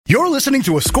You're listening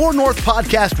to a Score North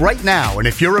podcast right now, and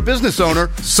if you're a business owner,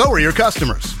 so are your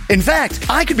customers. In fact,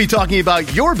 I could be talking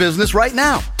about your business right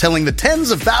now, telling the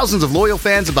tens of thousands of loyal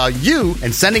fans about you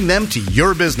and sending them to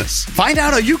your business. Find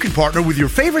out how you can partner with your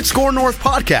favorite Score North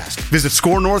podcast. Visit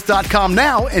scorenorth.com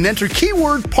now and enter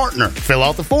keyword partner. Fill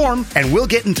out the form, and we'll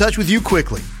get in touch with you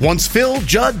quickly. Once Phil,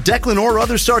 Judd, Declan, or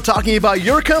others start talking about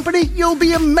your company, you'll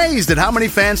be amazed at how many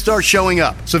fans start showing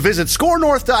up. So visit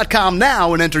scorenorth.com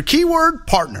now and enter keyword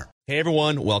partner. Hey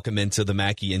everyone, welcome into the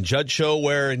Mackey and Judd Show,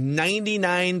 where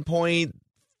 99.5%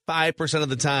 of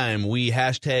the time we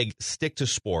hashtag stick to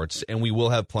sports, and we will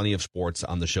have plenty of sports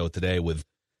on the show today with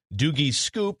Doogie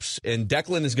Scoops, and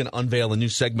Declan is going to unveil a new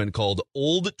segment called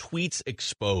Old Tweets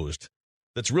Exposed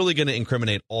that's really going to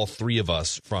incriminate all three of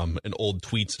us from an old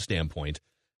tweets standpoint.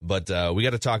 But we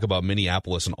got to talk about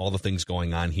Minneapolis and all the things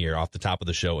going on here off the top of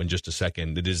the show in just a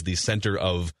second. It is the center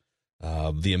of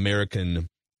the American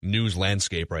news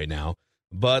landscape right now.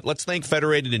 But let's thank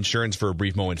Federated Insurance for a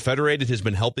brief moment. Federated has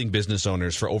been helping business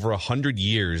owners for over 100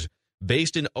 years,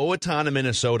 based in Owatonna,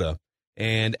 Minnesota.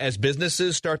 And as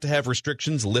businesses start to have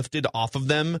restrictions lifted off of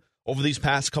them over these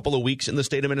past couple of weeks in the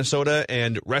state of Minnesota,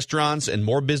 and restaurants and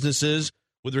more businesses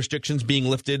with restrictions being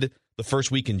lifted the first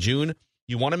week in June,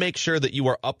 you want to make sure that you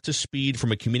are up to speed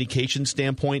from a communication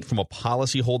standpoint, from a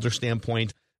policyholder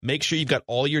standpoint. Make sure you've got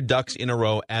all your ducks in a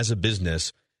row as a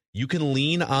business. You can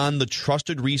lean on the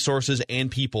trusted resources and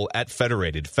people at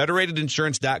Federated.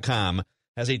 Federatedinsurance.com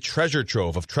has a treasure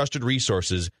trove of trusted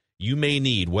resources you may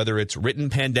need, whether it's written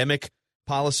pandemic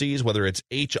policies, whether it's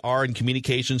HR and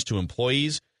communications to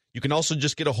employees. You can also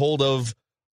just get a hold of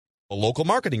a local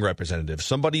marketing representative,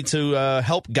 somebody to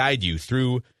help guide you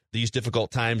through these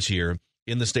difficult times here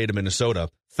in the state of Minnesota.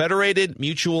 Federated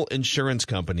Mutual Insurance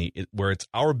Company, where it's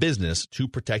our business to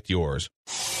protect yours.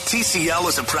 TCL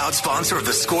is a proud sponsor of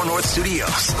the Score North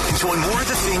Studios. Enjoy more of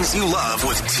the things you love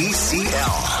with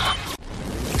TCL.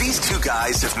 These two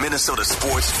guys have Minnesota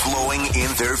sports flowing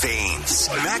in their veins.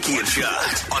 Mackey and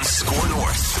Judd on Score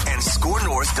North and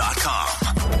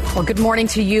ScoreNorth.com. Well, good morning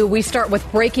to you. We start with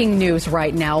breaking news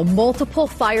right now. Multiple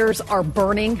fires are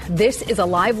burning. This is a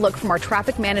live look from our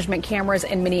traffic management cameras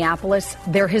in Minneapolis.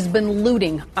 There has been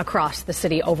looting across the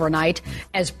city overnight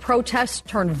as protests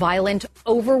turned violent,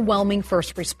 overwhelming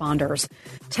first responders.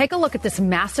 Take a look at this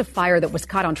massive fire that was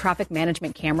caught on traffic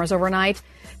management cameras overnight.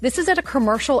 This is at a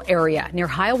commercial area near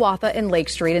Hiawatha and Lake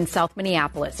Street in South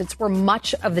Minneapolis. It's where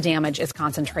much of the damage is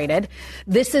concentrated.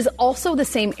 This is also the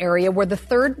same area where the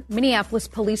 3rd Minneapolis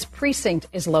Police Precinct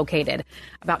is located,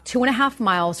 about 2.5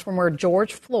 miles from where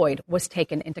George Floyd was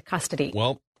taken into custody.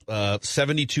 Well,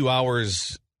 72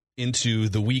 hours into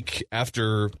the week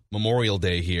after Memorial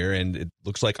Day here, and it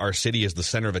looks like our city is the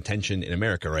center of attention in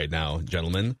America right now,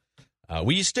 gentlemen.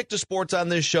 We stick to sports on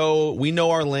this show. We know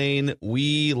our lane.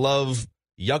 We love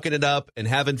yucking it up and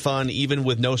having fun, even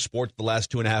with no sports the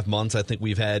last 2.5 months. I think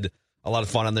we've had a lot of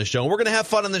fun on this show. We're going to have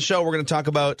fun on this show. We're going to talk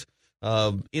about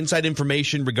inside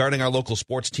information regarding our local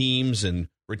sports teams and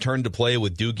return to play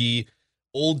with Doogie.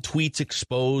 Old tweets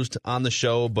exposed on the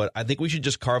show, but I think we should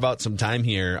just carve out some time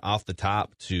here off the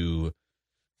top to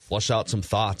flush out some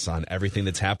thoughts on everything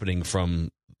that's happening,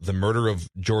 from the murder of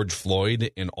George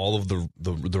Floyd and all of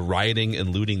the rioting and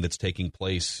looting that's taking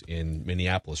place in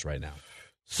Minneapolis right now.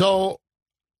 So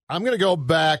I'm going to go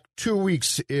back 2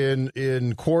 weeks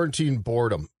in quarantine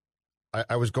boredom.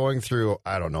 I was going through,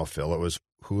 I don't know, Phil, it was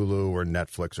Hulu or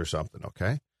Netflix or something,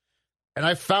 okay? And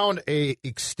I found a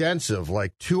extensive,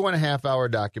 2.5 hour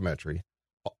documentary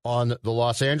on the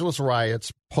Los Angeles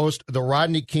riots post the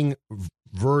Rodney King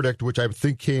verdict, which I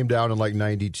think came down in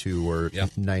 92 or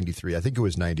 93. I think it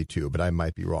was 92, but I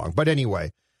might be wrong. But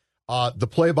anyway, the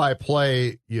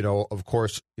play-by-play, of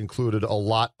course, included a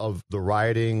lot of the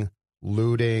rioting,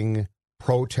 looting,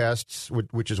 protests,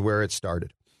 which is where it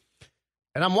started.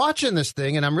 And I'm watching this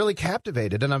thing, and I'm really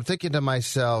captivated, and I'm thinking to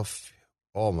myself,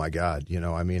 oh, my God,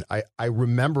 I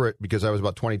remember it because I was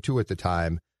about 22 at the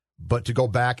time, but to go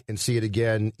back and see it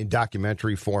again in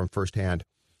documentary form firsthand,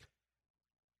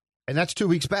 and that's 2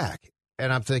 weeks back,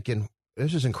 and I'm thinking,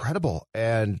 this is incredible,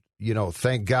 and,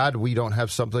 thank God we don't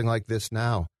have something like this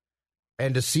now.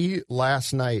 And to see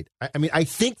last night, I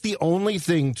think the only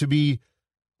thing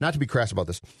not to be crass about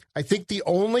this, I think the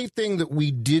only thing that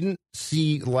we didn't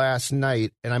see last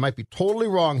night, and I might be totally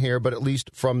wrong here, but at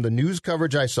least from the news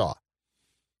coverage I saw,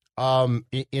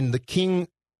 in the King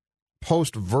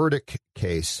post-verdict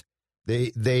case,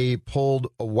 they pulled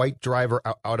a white driver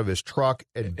out of his truck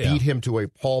and beat him to a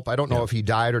pulp. I don't know if he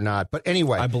died or not, but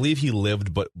anyway. I believe he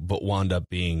lived, but wound up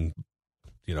being,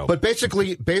 But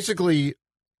basically,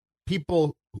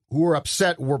 people who were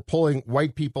upset were pulling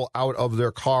white people out of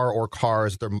their car or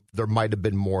cars. There might have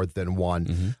been more than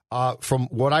one. From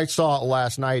what I saw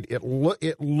last night, it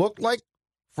looked like,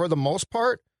 for the most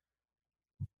part,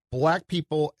 black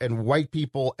people and white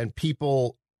people and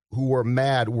people who were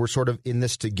mad were sort of in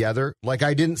this together. Like,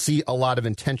 I didn't see a lot of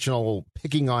intentional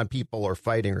picking on people or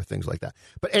fighting or things like that.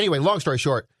 But anyway, long story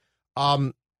short,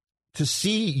 to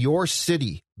see your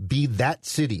city be that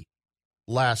city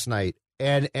last night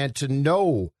and to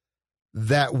know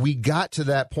that we got to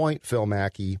that point, Phil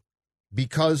Mackey,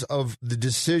 because of the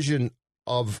decision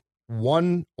of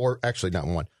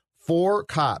four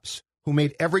cops who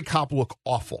made every cop look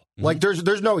awful. Like,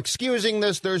 there's no excusing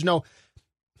this.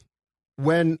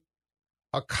 When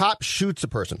a cop shoots a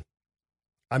person,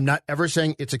 I'm not ever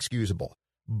saying it's excusable,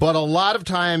 but a lot of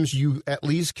times you at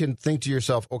least can think to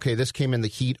yourself, okay, this came in the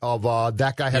heat of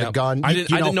that guy had a gun. I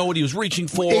didn't know what he was reaching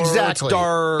for. Exactly. It's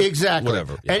dark. Exactly.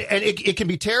 Whatever. Yeah. And it can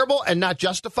be terrible and not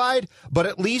justified, but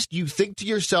at least you think to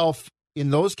yourself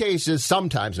in those cases,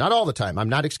 sometimes, not all the time, I'm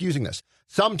not excusing this,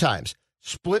 sometimes,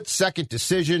 split-second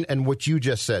decision and what you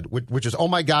just said, which is, oh,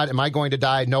 my God, am I going to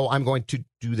die? No, I'm going to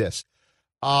do this.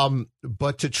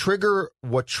 But to trigger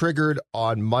what triggered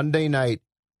on Monday night,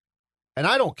 and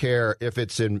I don't care if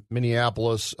it's in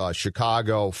Minneapolis,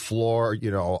 Chicago,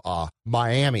 Florida,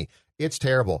 Miami, it's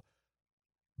terrible.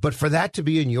 But for that to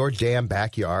be in your damn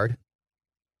backyard,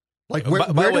 like,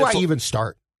 where do I even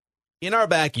start? In our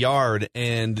backyard,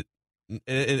 and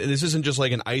this isn't just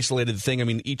like an isolated thing. I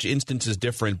mean, each instance is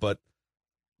different, but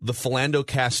the Philando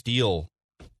Castile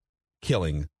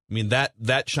killing, I mean, that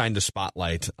shined a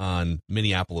spotlight on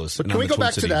Minneapolis. But and can we go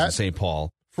back to that St.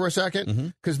 Paul for a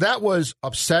second? Because that was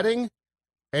upsetting,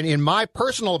 and in my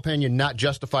personal opinion, not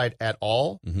justified at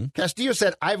all. Castillo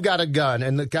said, "I've got a gun,"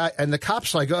 and the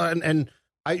cop's like,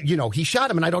 he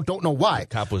shot him, and I don't know why. The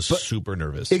cop was super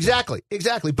nervous. Exactly.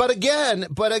 But again,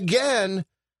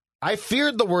 I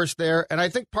feared the worst there, and I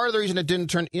think part of the reason it didn't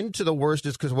turn into the worst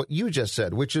is because what you just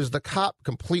said, which is the cop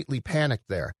completely panicked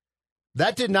there.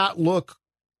 That did not look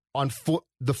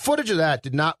the footage of that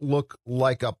did not look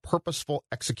like a purposeful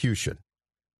execution.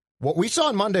 What we saw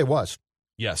on Monday was.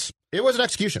 Yes. It was an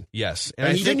execution. Yes.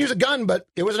 And he didn't use a gun, but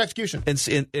it was an execution. And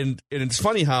it's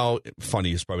funny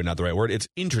funny is probably not the right word. It's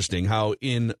interesting how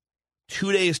in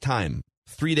 2 days' time,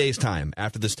 3 days' time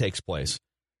after this takes place,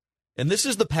 and this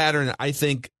is the pattern I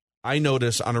think I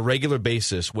notice on a regular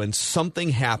basis when something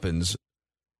happens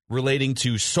relating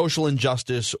to social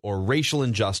injustice or racial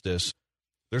injustice,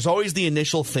 there's always the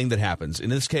initial thing that happens. In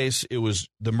this case, it was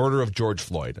the murder of George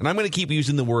Floyd. And I'm going to keep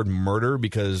using the word murder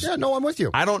because I'm with you.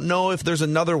 I don't know if there's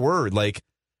another word. Like,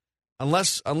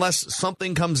 unless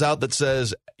something comes out that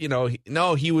says, he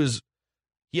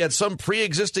had some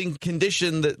pre-existing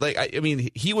condition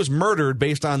that, he was murdered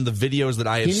based on the videos that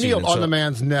I have seen. He kneeled on the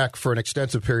man's neck for an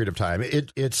extensive period of time.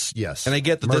 It's yes. And I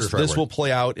get that this will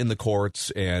play out in the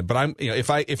courts, but I'm, if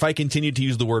I continue to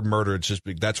use the word murder, it's just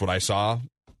that's what I saw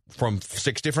from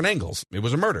 6 different angles. It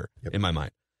was a murder in my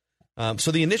mind.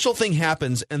 So the initial thing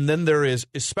happens, and then there is,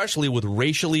 especially with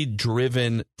racially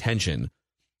driven tension,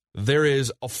 there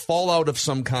is a fallout of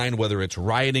some kind, whether it's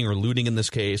rioting or looting in this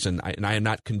case, and I am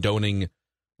not condoning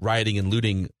rioting and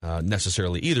looting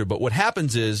necessarily either. But what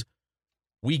happens is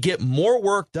we get more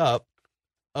worked up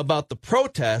about the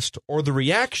protest or the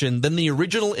reaction than the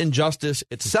original injustice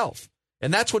itself.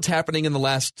 And that's what's happening in the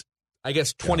last,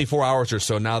 24 hours or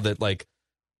so now that,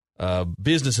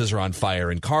 businesses are on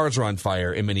fire and cars are on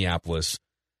fire in Minneapolis.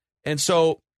 And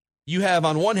so you have,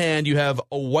 on one hand, you have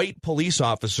a white police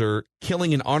officer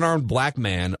killing an unarmed black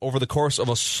man over the course of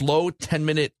a slow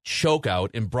 10-minute chokeout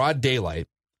in broad daylight.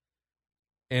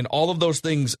 And all of those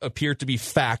things appear to be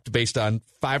fact based on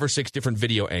 5 or 6 different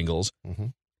video angles.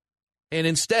 And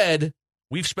instead,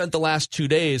 we've spent the last 2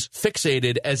 days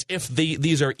fixated as if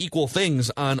these are equal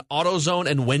things on AutoZone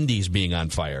and Wendy's being on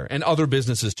fire, and other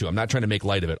businesses too. I'm not trying to make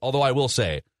light of it. Although I will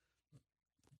say,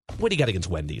 what do you got against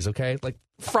Wendy's, okay? Like,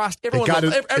 Frost, everyone loves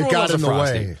a Frosty. It got in the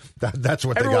way. That's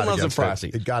what everyone they got loves a Frosty.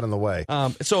 It got in the way.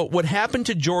 So what happened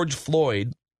to George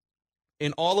Floyd,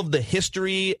 in all of the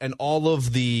history and all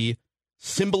of the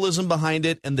symbolism behind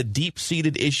it and the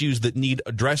deep-seated issues that need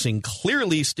addressing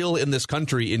clearly still in this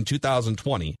country in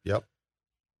 2020. Yep.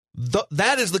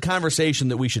 That is the conversation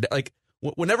that we should,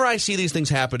 whenever I see these things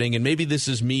happening, and maybe this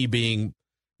is me being,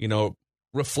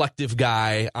 reflective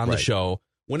guy on the show,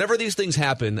 whenever these things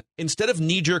happen, instead of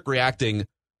knee-jerk reacting,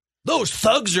 those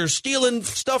thugs are stealing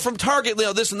stuff from Target,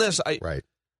 this and this.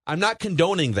 I'm not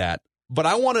condoning that, but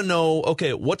I want to know,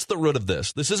 okay, what's the root of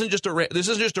this? This isn't just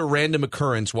a random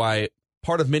occurrence why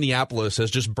part of Minneapolis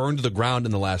has just burned to the ground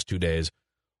in the last 2 days.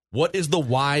 What is the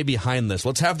why behind this?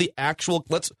 Let's have the actual.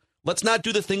 Let's not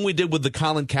do the thing we did with the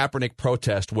Colin Kaepernick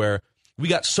protest, where we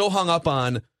got so hung up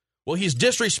on, well, he's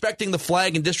disrespecting the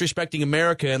flag and disrespecting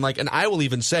America, and I will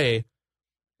even say,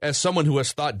 as someone who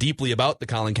has thought deeply about the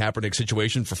Colin Kaepernick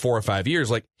situation for 4 or 5 years,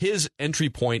 like his entry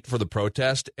point for the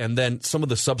protest and then some of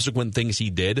the subsequent things he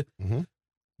did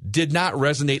did not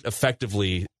resonate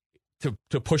effectively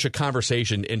to push a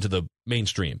conversation into the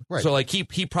mainstream. Right. So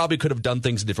he probably could have done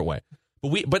things a different way.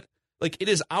 But it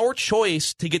is our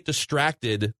choice to get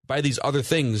distracted by these other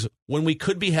things when we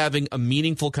could be having a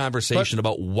meaningful conversation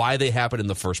about why they happened in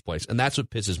the first place. And that's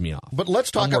what pisses me off. But let's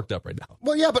talk. I'm worked up right now.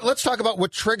 Well, yeah, but let's talk about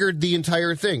what triggered the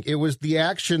entire thing. It was the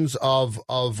actions of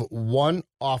one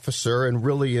officer, and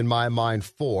really, in my mind,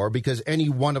 4, because any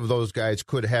one of those guys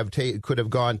could have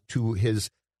gone to his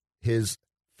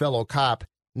fellow cop,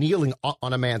 kneeling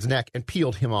on a man's neck and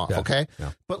peeled him off. Yeah. Okay,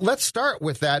 yeah. But let's start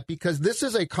with that, because this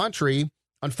is a country,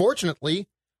 unfortunately,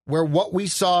 where what we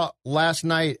saw last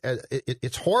night,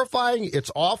 it's horrifying,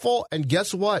 it's awful, and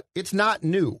guess what? It's not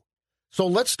new. So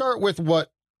let's start with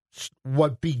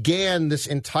what began this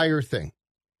entire thing,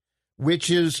 which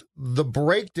is the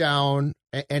breakdown,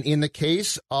 and in the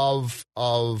case of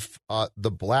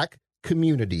the black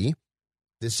community,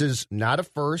 this is not a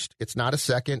first, it's not a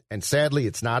second, and sadly,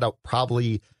 it's not a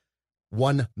probably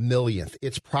 1 millionth.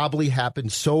 It's probably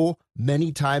happened so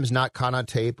many times, not caught on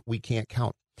tape, we can't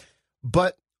count.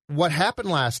 But what happened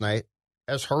last night,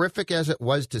 as horrific as it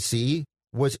was to see,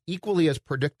 was equally as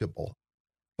predictable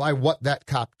by what that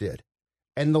cop did.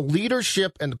 And the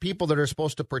leadership and the people that are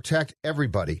supposed to protect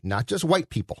everybody, not just white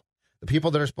people, the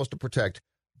people that are supposed to protect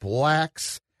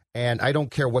blacks, and I don't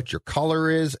care what your color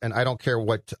is, and I don't care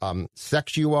what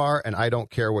sex you are, and I don't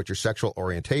care what your sexual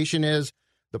orientation is.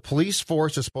 The police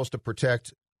force is supposed to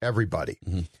protect everybody.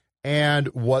 Mm-hmm. And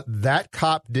what that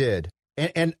cop did,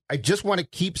 and I just want to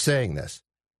keep saying this,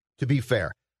 to be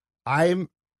fair, I'm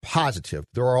positive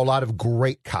there are a lot of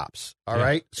great cops. All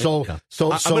right. So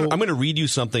I'm going to read you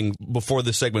something before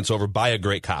this segment's over by a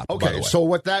great cop. Okay. So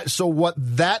what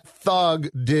that thug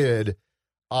did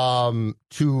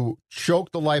to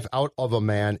choke the life out of a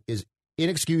man is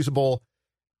inexcusable,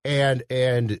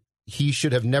 and he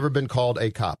should have never been called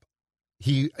a cop.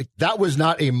 That was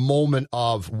not a moment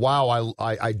of, wow,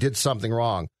 I did something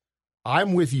wrong.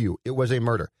 I'm with you. It was a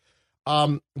murder.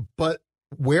 But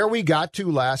where we got to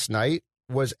last night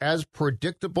was as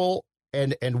predictable,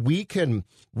 and we can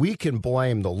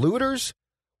blame the looters.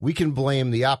 We can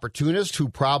blame the opportunist who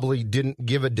probably didn't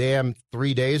give a damn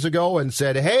 3 days ago and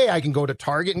said, hey, I can go to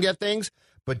Target and get things.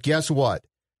 But guess what?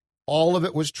 All of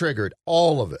it was triggered,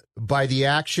 all of it, by the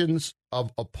actions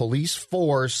of a police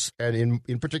force, and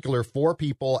in particular 4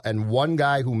 people and one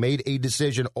guy who made a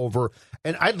decision over.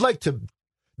 And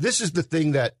this is the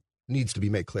thing that needs to be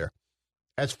made clear.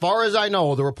 As far as I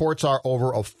know, the reports are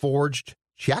over a forged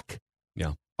check.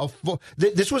 Yeah.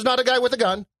 This was not a guy with a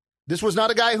gun. This was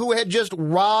not a guy who had just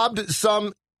robbed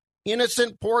some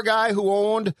innocent poor guy who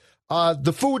owned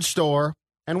the food store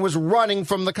and was running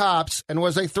from the cops and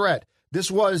was a threat. This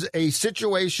was a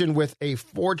situation with a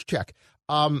forged check.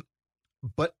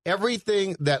 But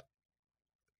everything that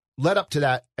led up to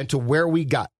that and to where we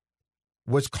got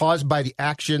was caused by the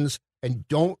actions, and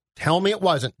don't tell me it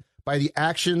wasn't, by the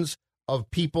actions of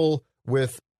people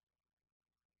with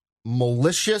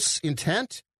malicious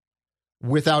intent,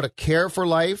 without a care for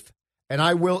life. And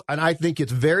I think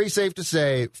it's very safe to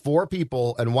say 4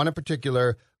 people, and one in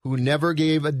particular, who never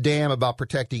gave a damn about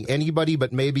protecting anybody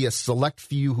but maybe a select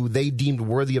few who they deemed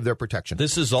worthy of their protection.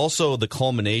 This is also the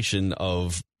culmination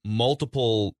of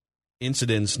multiple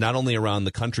incidents, not only around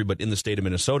the country, but in the state of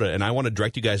Minnesota. And I want to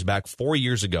direct you guys back 4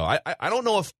 years ago. I don't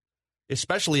know if,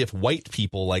 especially if white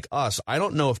people like us, I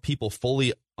don't know if people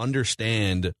fully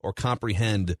understand or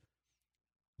comprehend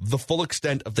the full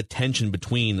extent of the tension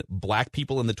between black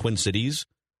people in the Twin Cities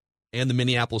and the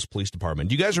Minneapolis Police Department.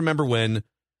 Do you guys remember when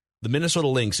the Minnesota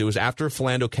Lynx, it was after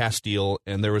Philando Castile,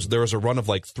 and there was a run of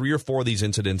like 3 or 4 of these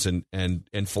incidents, and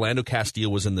Philando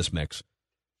Castile was in this mix.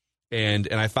 And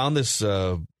I found this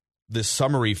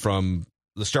summary from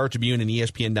the Star Tribune and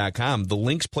ESPN.com. The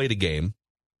Lynx played a game,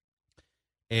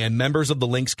 and members of the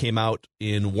Lynx came out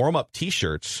in warm-up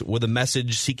T-shirts with a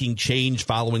message seeking change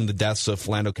following the deaths of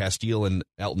Philando Castile and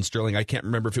Elton Sterling. I can't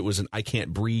remember if it was an "I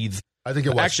Can't Breathe." I think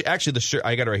it was. Actually, the shirt,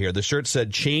 I got it right here. The shirt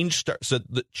said, "Change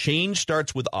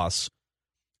starts with us,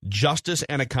 justice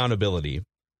and accountability."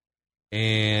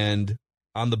 And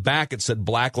on the back, it said,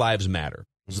 "Black Lives Matter."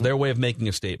 It's their way of making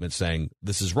a statement saying,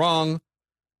 this is wrong.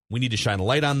 We need to shine a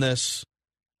light on this.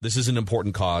 This is an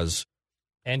important cause.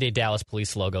 And a Dallas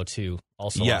Police logo, too,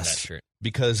 also on that shirt.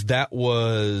 Because that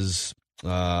was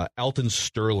Alton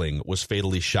Sterling was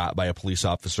fatally shot by a police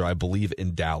officer, I believe,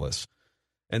 in Dallas.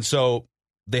 And so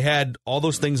they had all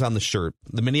those things on the shirt.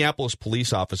 The Minneapolis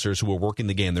police officers who were working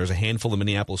the game, there's a handful of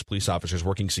Minneapolis police officers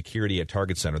working security at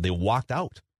Target Center. They walked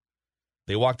out.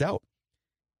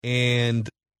 And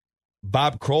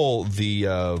Bob Kroll,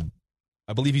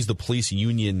 I believe he's the police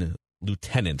union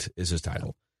lieutenant is his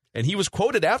title. And he was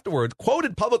quoted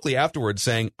publicly afterwards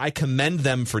saying, I commend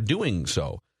them for doing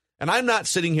so. And I'm not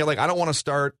sitting here like, I don't want to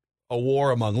start a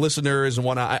war among listeners and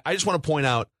whatnot. I just want to point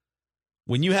out,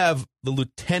 when you have the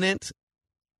Lieutenant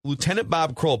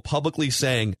Bob Kroll publicly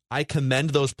saying, I commend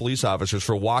those police officers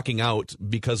for walking out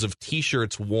because of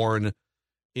T-shirts worn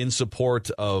in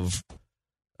support of,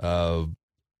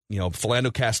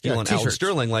 Philando Castile and Alton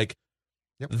Sterling, like,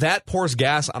 that pours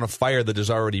gas on a fire that is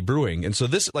already brewing. And so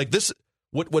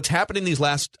what's happening these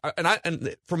last,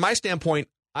 and from my standpoint,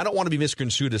 I don't want to be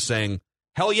misconstrued as saying,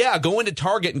 hell yeah, go into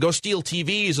Target and go steal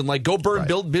TVs and like go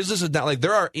build businesses down. Like,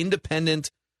 there are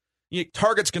independent,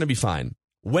 Target's going to be fine.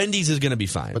 Wendy's is going to be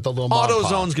fine. But the little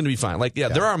AutoZone's going to be fine. Like,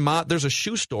 there's a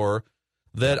shoe store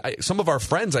that some of our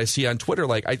friends I see on Twitter,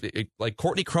 like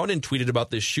Courtney Cronin tweeted about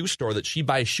this shoe store that she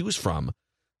buys shoes from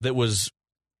that was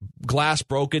glass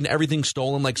broken, everything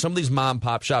stolen, like some of these mom and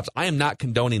pop shops. I am not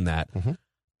condoning that. Mm-hmm.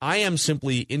 I am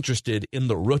simply interested in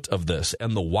the root of this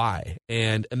and the why.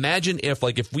 And imagine if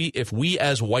we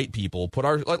as white people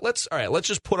let's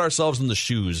just put ourselves in the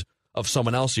shoes of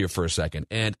someone else here for a second.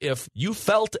 And if you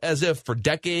felt as if for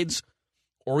decades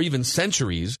or even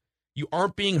centuries you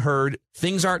aren't being heard,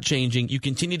 things aren't changing, you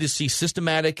continue to see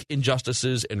systematic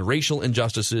injustices and racial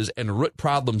injustices and root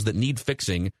problems that need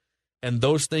fixing, and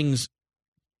those things,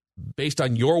 based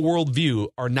on your worldview,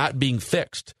 are not being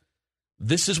fixed,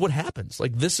 this is what happens.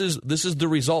 Like, this is the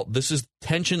result. This is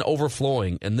tension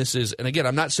overflowing, and again,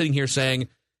 I'm not sitting here saying,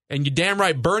 and you damn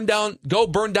right, go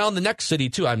burn down the next city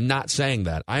too. I'm not saying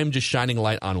that. I am just shining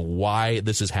light on why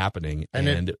this is happening,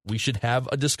 and we should have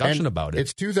a discussion about it.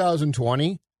 It's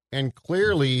 2020, and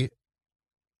clearly,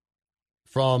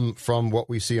 from what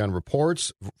we see on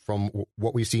reports, from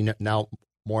what we see now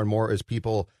more and more as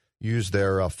people use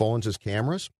their phones as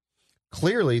cameras,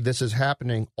 clearly this is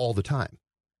happening all the time.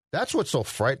 That's what's so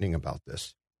frightening about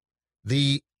this.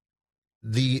 The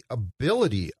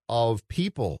ability of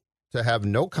people to have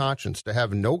no conscience, to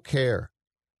have no care,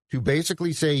 to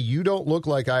basically say, you don't look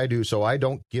like I do, so I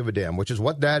don't give a damn, which is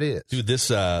what that is. Dude,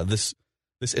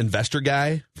 this investor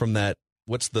guy from that,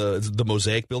 what's the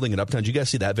Mosaic building in Uptown, did you guys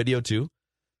see that video too?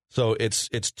 So it's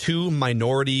two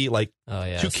minority,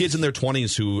 two kids in their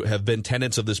 20s who have been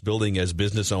tenants of this building as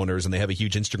business owners, and they have a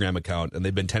huge Instagram account, and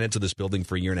they've been tenants of this building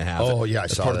for a year and a half. Oh, yeah, I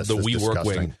saw part of the WeWork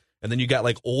wing. And then you got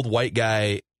old white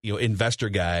guy, investor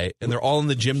guy, and they're all in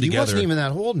the gym together. He wasn't even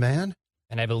that old, man.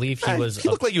 And I believe he was... He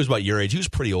looked like he was about your age. He was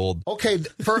pretty old. Okay,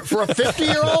 for a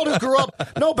 50-year-old who grew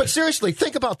up... No, but seriously,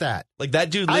 think about that. Like, that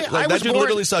dude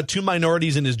literally saw two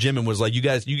minorities in his gym and was like, you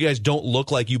guys don't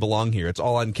look like you belong here. It's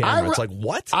all on camera. It's like,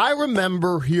 what? I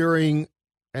remember hearing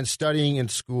and studying in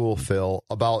school, Phil,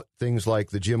 about things like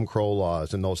the Jim Crow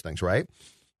laws and those things, right?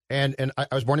 And I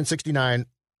was born in 1969,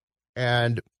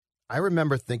 and I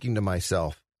remember thinking to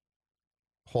myself,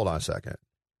 hold on a second.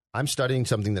 I'm studying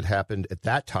something that happened at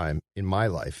that time in my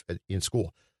life in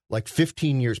school, like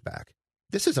 15 years back.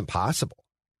 This isn't possible.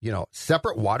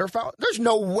 Separate water fountain? There's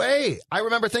no way. I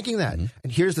remember thinking that. Mm-hmm.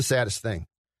 And here's the saddest thing.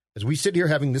 As we sit here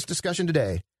having this discussion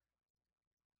today,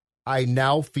 I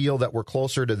now feel that we're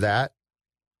closer to that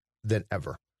than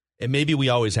ever. And maybe we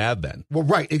always have been. Well,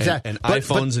 right, exactly. And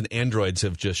iPhones and Androids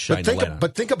have just shined a light on it.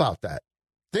 But think about that.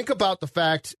 Think about the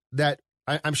fact that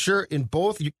I'm sure in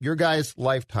both your guys'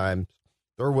 lifetimes,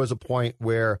 there was a point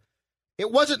where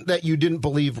it wasn't that you didn't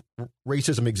believe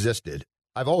racism existed.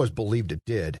 I've always believed it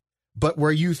did. But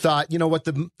where you thought, you know what,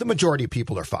 the majority of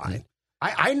people are fine.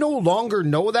 I no longer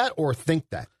know that or think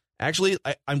that. Actually,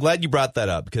 I'm glad you brought that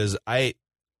up, because I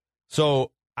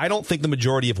don't think the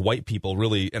majority of white people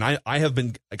really, and I have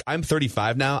been, I'm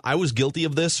 35 now. I was guilty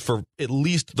of this for at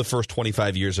least the first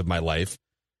 25 years of my life,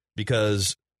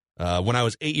 because when I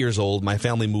was 8 years old, my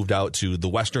family moved out to the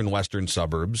western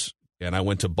suburbs. And I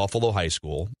went to Buffalo High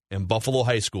School, and Buffalo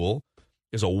High School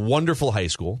is a wonderful high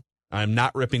school. I'm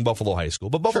not ripping Buffalo High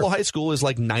School, but Buffalo High School is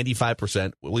like 95%,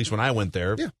 at least when I went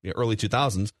there, early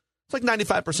 2000s, it's like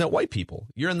 95% white people.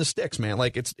 You're in the sticks, man.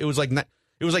 Like it was like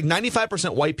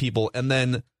 95% white people, and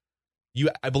then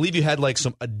I believe you had like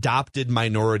some adopted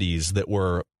minorities that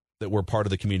were part of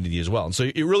the community as well. And so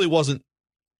it really wasn't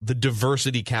the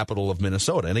diversity capital of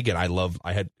Minnesota. And again,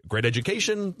 I had great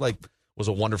education, was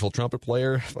a wonderful trumpet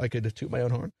player, if I could toot my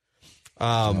own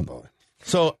horn.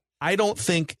 So I don't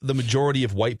think the majority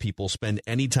of white people spend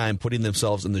any time putting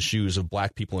themselves in the shoes of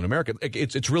black people in America.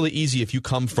 It's really easy if you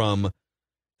come from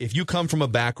a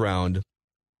background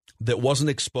that wasn't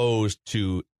exposed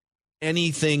to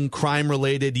anything crime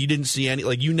related. You didn't see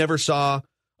you never saw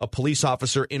a police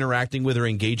officer interacting with or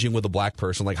engaging with a black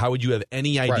person. Like, how would you have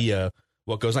any idea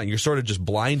what goes on? You're sort of just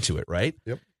blind to it, right?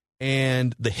 Yep.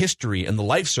 And the history and the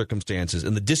life circumstances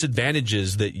and the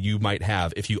disadvantages that you might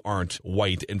have if you aren't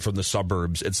white and from the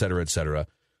suburbs, et cetera, et cetera.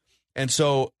 And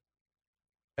so,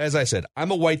 as I said, I'm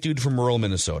a white dude from rural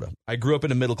Minnesota. I grew up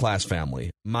in a middle-class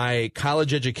family. My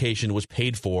college education was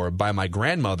paid for by my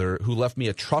grandmother, who left me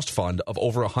a trust fund of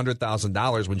over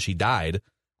 $100,000 when she died.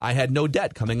 I had no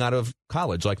debt coming out of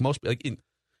college, like most,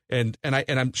 and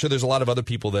I'm sure there's a lot of other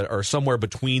people that are somewhere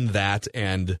between that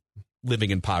and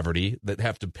living in poverty that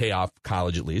have to pay off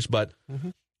college at least. But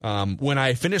when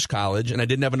I finished college and I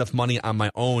didn't have enough money on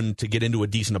my own to get into a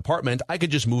decent apartment, I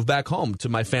could just move back home to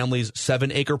my family's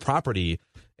 7-acre property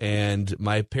and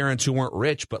my parents, who weren't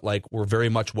rich but were very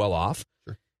much well off.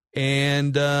 Sure.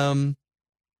 And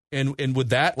with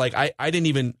that, I didn't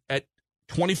even, at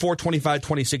 24, 25,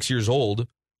 26 years old,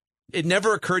 it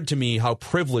never occurred to me how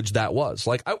privileged that was.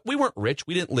 We weren't rich.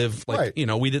 We didn't live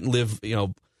we didn't live,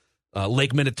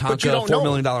 Lake Minnetonka, $4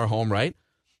 million home, right?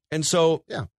 And so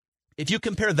if you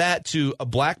compare that to a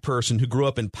black person who grew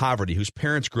up in poverty, whose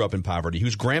parents grew up in poverty,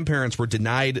 whose grandparents were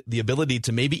denied the ability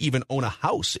to maybe even own a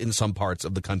house in some parts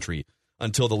of the country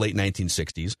until the late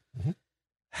 1960s,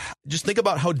 just think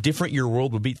about how different your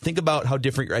world would be. Think about how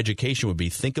different your education would be.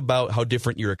 Think about how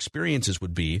different your experiences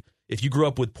would be if you grew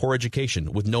up with poor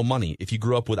education, with no money, if you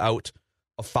grew up without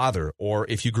a father, or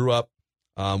if you grew up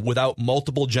without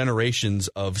multiple generations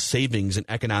of savings and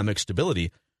economic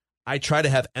stability. I try to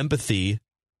have empathy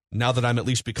now that I'm at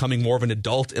least becoming more of an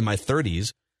adult in my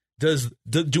 30s.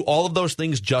 Do all of those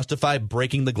things justify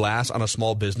breaking the glass on a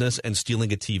small business and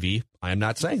stealing a TV? I am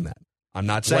not saying that. I'm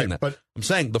not saying that. But I'm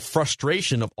saying the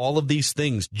frustration of all of these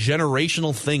things,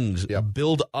 generational things,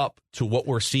 build up to what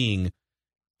we're seeing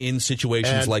in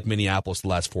situations like Minneapolis the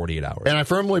last 48 hours. And I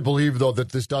firmly believe, though,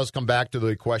 that this does come back to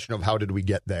the question of how did we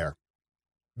get there?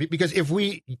 Because if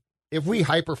we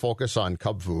hyper focus on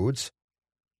Cub Foods,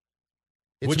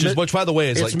 which by the way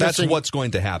is that's what's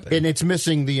going to happen, and it's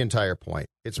missing the entire point.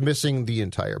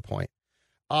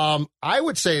 I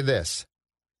would say this: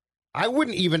 I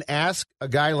wouldn't even ask a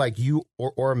guy like you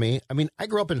or me. I mean, I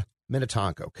grew up in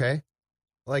Minnetonka. Okay,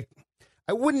 I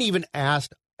wouldn't even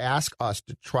ask us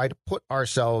to try to put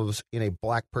ourselves in a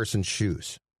black person's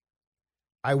shoes.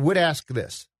 I would ask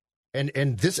this, and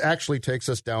this actually takes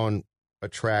us down a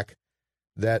track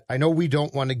that I know we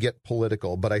don't want to get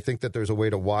political, but I think that there's a way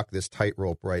to walk this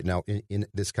tightrope right now in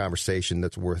this conversation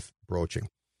that's worth broaching.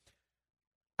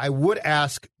 I would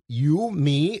ask you,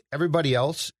 me, everybody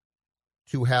else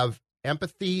to have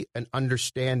empathy and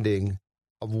understanding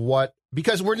of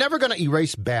because we're never going to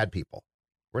erase bad people.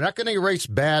 We're not going to erase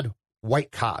bad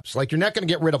white cops. You're not going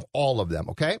to get rid of all of them,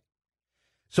 okay?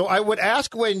 So I would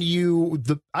ask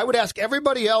I would ask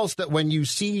everybody else that when you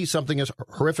see something as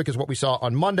horrific as what we saw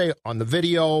on Monday on the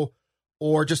video,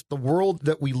 or just the world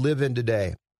that we live in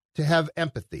today, to have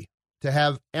empathy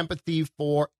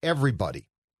for everybody.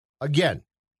 Again,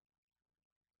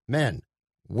 men,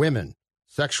 women,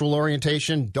 sexual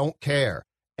orientation, don't care.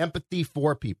 Empathy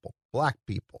for people, black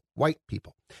people, white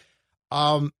people.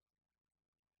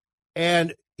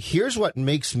 And here's what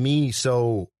makes me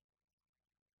so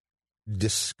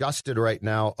disgusted right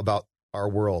now about our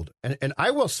world. And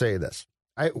I will say this.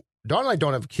 Dawn and I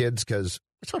don't have kids because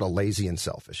we're sort of lazy and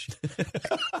selfish.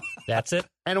 That's it.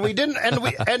 And we didn't,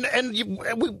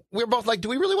 we're both like, do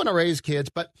we really want to raise kids?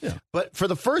 But for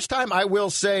the first time, I will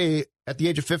say at the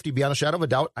age of 50, beyond a shadow of a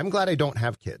doubt, I'm glad I don't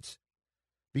have kids.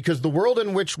 Because the world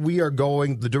in which we are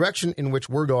going, the direction in which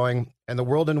we're going, and the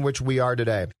world in which we are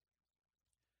today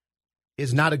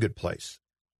is not a good place.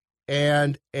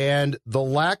 And the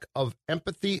lack of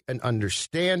empathy and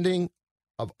understanding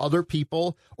of other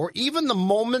people, or even the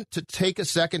moment to take a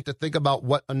second to think about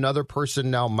what another person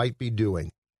now might be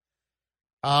doing,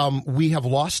 we have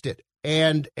lost it.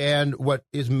 And what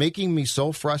is making me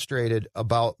so frustrated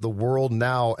about the world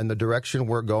now and the direction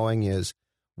we're going is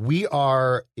we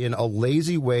are in a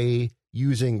lazy way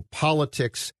using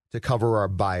politics to cover our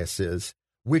biases,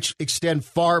 which extend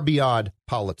far beyond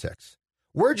politics.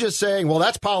 We're just saying, well,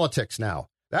 that's politics now.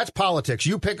 That's politics.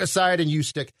 You pick a side and you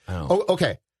stick. Oh,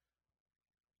 okay.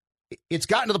 It's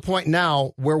gotten to the point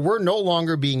now where we're no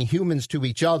longer being humans to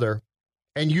each other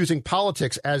and using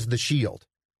politics as the shield.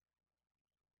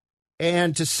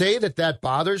 And to say that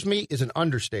bothers me is an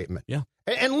understatement. Yeah.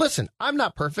 And listen, I'm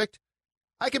not perfect.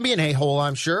 I can be an a-hole,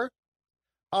 I'm sure.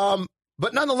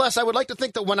 But nonetheless, I would like to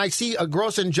think that when I see a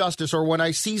gross injustice or when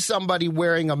I see somebody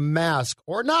wearing a mask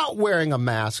or not wearing a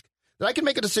mask, that I can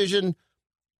make a decision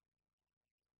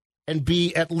and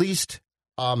be at least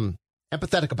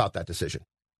empathetic about that decision.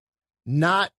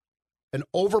 Not an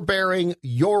overbearing,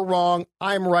 you're wrong,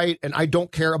 I'm right, and I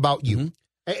don't care about you. Mm-hmm.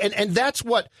 And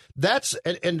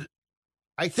and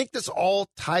I think this all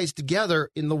ties together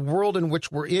in the world in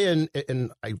which we're in,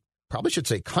 and I probably should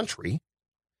say country.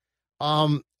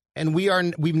 And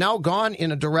we've now gone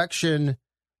in a direction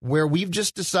where we've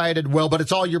just decided, well, but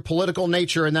it's all your political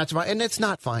nature and that's fine. And it's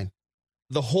not fine.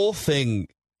 The whole thing,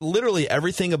 literally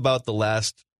everything about the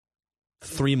last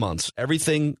 3 months,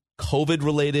 everything COVID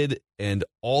related and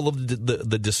all of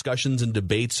the discussions and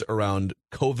debates around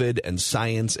COVID and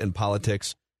science and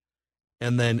politics,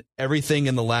 and then everything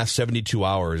in the last 72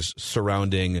 hours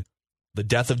surrounding the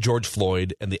death of George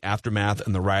Floyd and the aftermath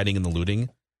and the rioting and the looting.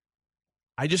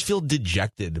 I just feel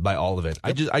dejected by all of it.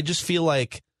 Yep. I just feel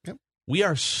like we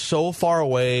are so far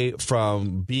away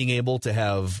from being able to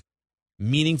have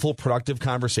meaningful, productive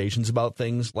conversations about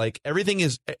things. Like everything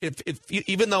is,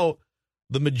 even though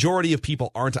the majority of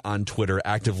people aren't on Twitter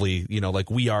actively,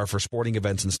 like we are for sporting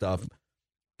events and stuff,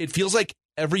 it feels like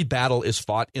every battle is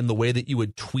fought in the way that you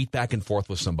would tweet back and forth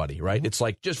with somebody, right? Mm-hmm. It's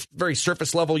like just very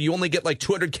surface level. You only get like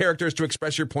 200 characters to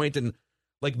express your point, and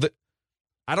like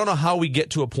I don't know how we get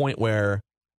to a point where,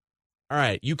 all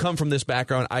right, you come from this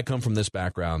background, I come from this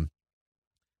background.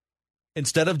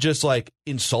 Instead of just like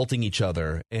insulting each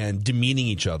other and demeaning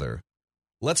each other,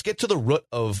 let's get to the root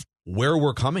of where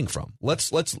we're coming from. Let's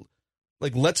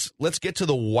get to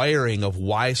the wiring of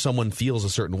why someone feels a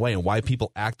certain way and why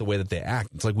people act the way that they act.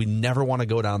 It's like we never want to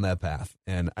go down that path.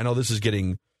 And I know this is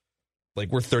getting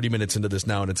like we're 30 minutes into this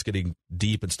now and it's getting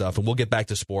deep and stuff. And we'll get back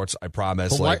to sports, I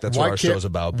promise. That's what our show's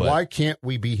about. But why can't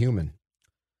we be human?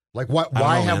 Like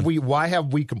why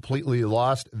have we completely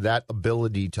lost that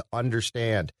ability to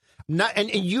understand?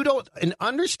 And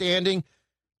understanding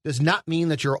does not mean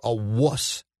that you're a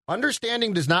wuss.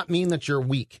 Understanding does not mean that you're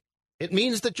weak. It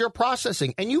means that you're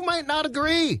processing, and you might not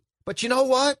agree. But you know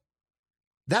what?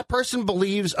 That person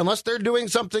believes, unless they're doing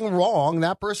something wrong,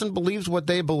 that person believes what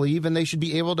they believe, and they should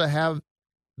be able to have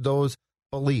those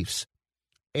beliefs.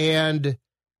 And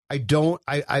I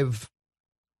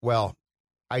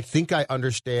think I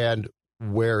understand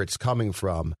where it's coming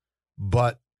from,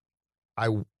 but I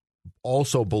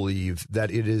also believe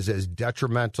that it is as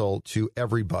detrimental to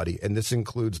everybody, and this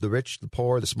includes the rich, the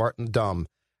poor, the smart, and the dumb,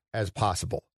 as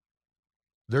possible.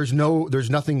 There's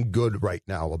nothing good right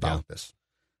now about this.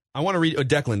 I want to read.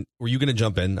 Declan, were you going to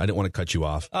jump in? I didn't want to cut you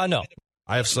off. No.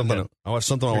 I have something. Okay. I want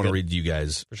to read to you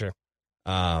guys. For sure.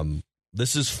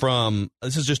 This is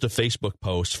just a Facebook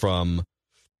post from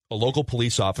a local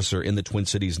police officer in the Twin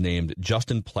Cities named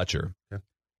Justin Pletcher. Okay.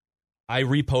 I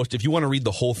repost. If you want to read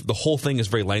the whole thing is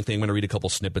very lengthy. I'm going to read a couple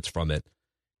snippets from it.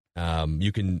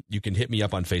 You can hit me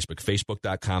up on Facebook,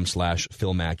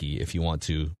 facebook.com/Phil Mackey if you want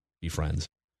to be friends.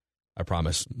 I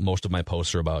promise. Most of my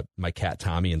posts are about my cat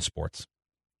Tommy and sports.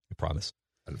 I promise.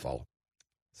 Unfollow.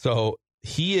 So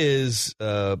he's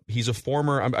a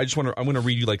former. I'm going to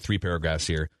read you like 3 paragraphs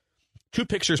here. 2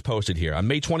 pictures posted here. On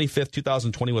May 25th,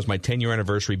 2020 was my 10-year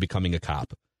anniversary becoming a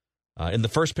cop. In the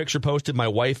first picture posted, my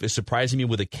wife is surprising me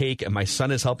with a cake and my son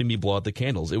is helping me blow out the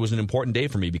candles. It was an important day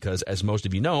for me because, as most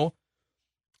of you know,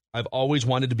 I've always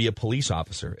wanted to be a police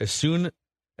officer. As soon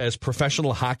as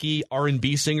professional hockey,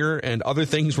 R&B singer, and other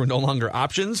things were no longer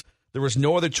options, there was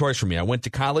no other choice for me. I went to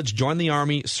college, joined the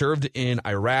Army, served in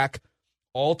Iraq,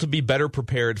 all to be better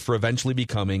prepared for eventually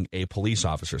becoming a police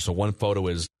officer. So one photo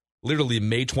is literally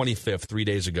May 25th, 3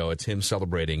 days ago. It's him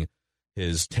celebrating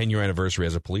his 10-year anniversary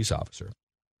as a police officer.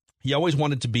 He always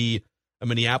wanted to be a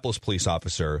Minneapolis police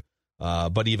officer,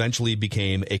 but he eventually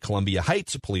became a Columbia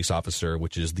Heights police officer,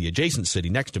 which is the adjacent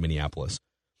city next to Minneapolis.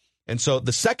 And so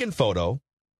the second photo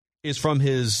is from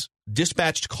his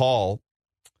dispatched call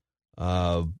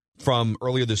from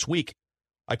earlier this week.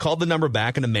 I called the number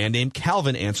back, and a man named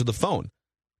Calvin answered the phone.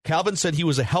 Calvin said he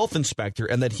was a health inspector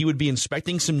and that he would be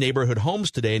inspecting some neighborhood homes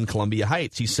today in Columbia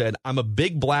Heights. He said, I'm a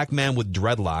big black man with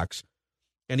dreadlocks,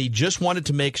 and he just wanted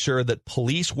to make sure that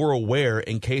police were aware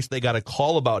in case they got a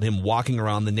call about him walking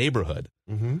around the neighborhood.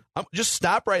 Mm-hmm. Just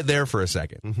stop right there for a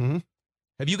second. Mm-hmm.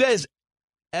 Have you guys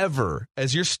ever,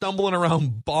 as you're stumbling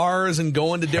around bars and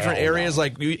going to different areas,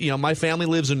 like, my family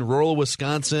lives in rural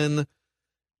Wisconsin,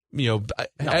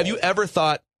 have you ever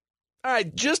thought, all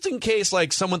right, just in case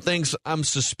like someone thinks I'm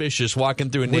suspicious walking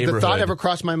through a neighborhood? Would the thought ever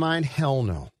cross my mind? Hell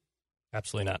no.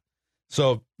 Absolutely not.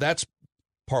 So that's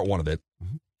part one of it.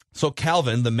 Mm-hmm. So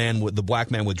Calvin, the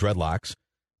black man with dreadlocks,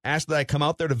 asked that I come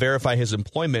out there to verify his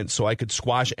employment so I could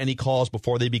squash any calls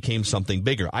before they became something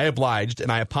bigger. I obliged,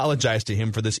 and I apologized to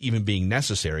him for this even being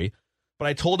necessary, but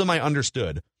I told him I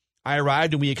understood. I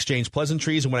arrived and we exchanged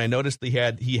pleasantries, and when I noticed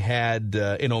he had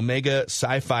an Omega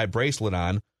Sci-Fi bracelet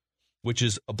on, which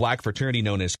is a black fraternity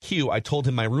known as Q, I told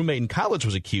him my roommate in college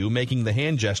was a Q, making the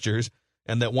hand gestures,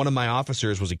 and that one of my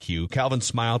officers was a Q. Calvin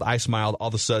smiled, I smiled. All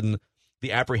of a sudden,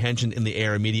 the apprehension in the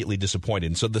air immediately disappointed.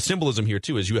 And so the symbolism here,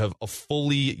 too, is you have a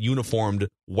fully uniformed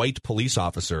white police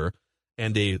officer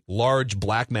and a large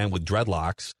black man with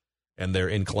dreadlocks, and they're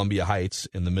in Columbia Heights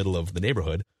in the middle of the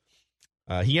neighborhood.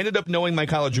 He ended up knowing my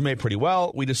college roommate pretty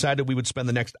well. We decided we would spend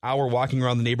the next hour walking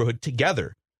around the neighborhood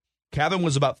together. Calvin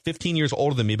was about 15 years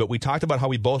older than me, but we talked about how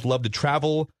we both love to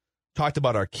travel, talked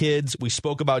about our kids. We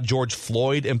spoke about George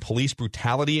Floyd and police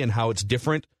brutality and how it's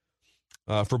different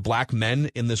for black men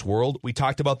in this world. We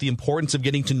talked about the importance of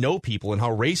getting to know people and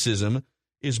how racism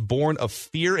is born of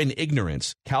fear and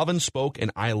ignorance. Calvin spoke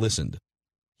and I listened.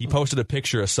 He posted a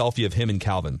picture, a selfie of him and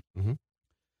Calvin. Mm-hmm.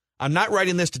 I'm not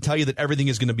writing this to tell you that everything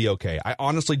is going to be okay. I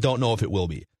honestly don't know if it will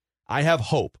be. I have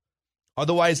hope.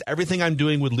 Otherwise, everything I'm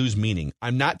doing would lose meaning.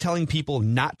 I'm not telling people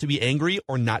not to be angry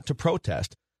or not to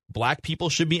protest. Black people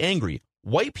should be angry.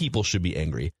 White people should be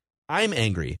angry. I'm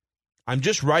angry. I'm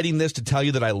just writing this to tell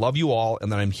you that I love you all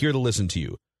and that I'm here to listen to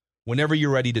you whenever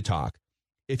you're ready to talk.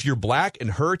 If you're black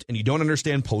and hurt and you don't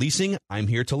understand policing, I'm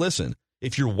here to listen.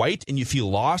 If you're white and you feel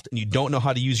lost and you don't know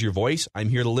how to use your voice, I'm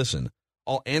here to listen.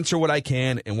 I'll answer what I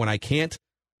can, and when I can't,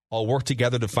 I'll work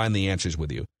together to find the answers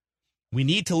with you. We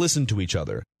need to listen to each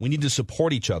other. We need to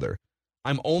support each other.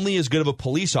 I'm only as good of a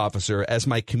police officer as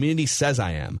my community says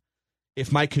I am.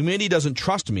 If my community doesn't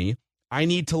trust me, I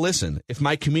need to listen. If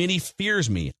my community fears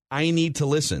me, I need to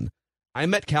listen. I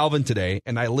met Calvin today,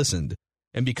 and I listened.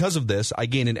 And because of this, I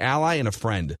gained an ally and a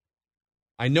friend.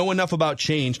 I know enough about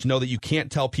change to know that you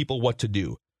can't tell people what to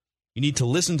do. You need to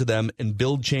listen to them and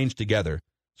build change together.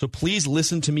 So please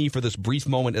listen to me for this brief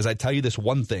moment as I tell you this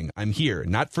one thing. I'm here,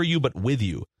 not for you, but with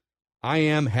you. I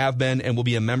am, have been, and will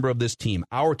be a member of this team,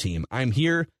 our team. I'm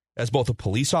here as both a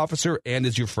police officer and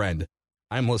as your friend.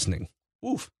 I'm listening.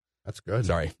 Oof. That's good.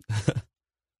 Sorry.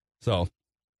 So,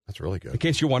 that's really good. In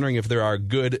case you're wondering if there are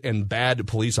good and bad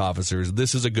police officers,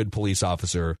 this is a good police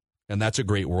officer, and that's a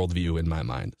great worldview in my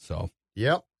mind. So,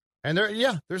 yep. And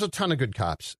there's a ton of good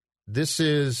cops. This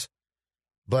is,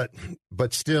 but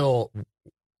still,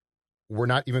 we're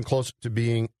not even close to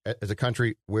being, as a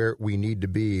country, where we need to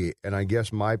be. And I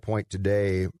guess my point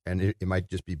today, and it might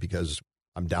just be because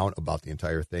I'm down about the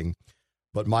entire thing,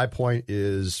 but my point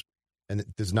is, and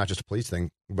this is not just a police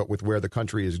thing, but with where the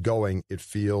country is going, it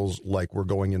feels like we're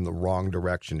going in the wrong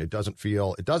direction. It doesn't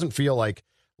feel like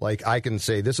I can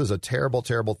say this is a terrible,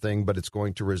 terrible thing, but it's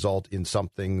going to result in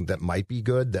something that might be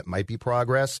good, that might be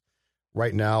progress.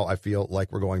 Right now, I feel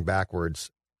like we're going backwards,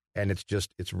 and it's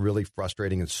really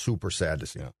frustrating and super sad to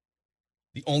see. Yeah.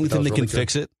 The only thing that can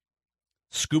fix it,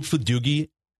 Scoops with Doogie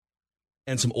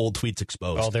and some old tweets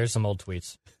exposed. Oh, there's some old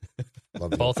tweets.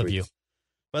 Both of you.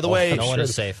 By the way, no one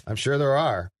is safe. I'm sure there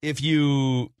are. If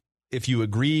you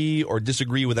agree or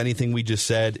disagree with anything we just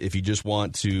said, if you just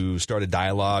want to start a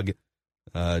dialogue,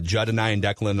 Judd and I and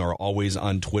Declan are always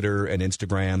on Twitter and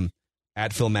Instagram,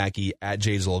 at Phil Mackey, at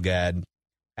Jay Zulgad,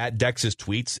 at Dex's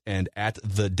Tweets, and at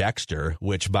The Dexter,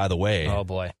 which, by the way, oh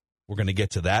boy, we're going to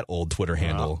get to that old Twitter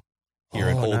handle here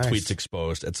at Old Tweets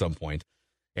Exposed at some point.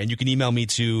 And you can email me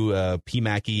to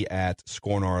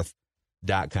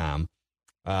pmackey@scorenorth.com.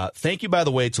 Thank you, by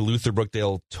the way, to Luther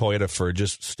Brookdale Toyota for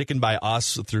just sticking by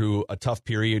us through a tough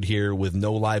period here with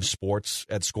no live sports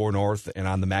at Score North and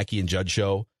on the Mackey and Judd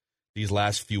show these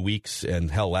last few weeks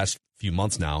and, last few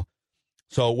months now.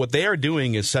 So what they are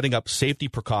doing is setting up safety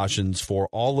precautions for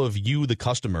all of you, the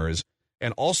customers,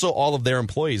 and also all of their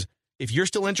employees. If you're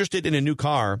still interested in a new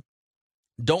car,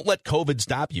 don't let COVID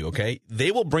stop you, okay?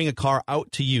 They will bring a car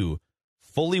out to you,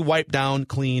 fully wiped down,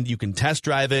 cleaned. You can test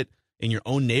drive it in your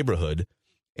own neighborhood.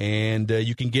 And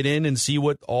you can get in and see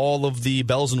what all of the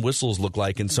bells and whistles look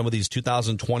like in some of these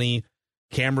 2020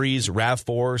 Camrys,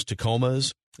 RAV4s,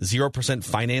 Tacomas, 0%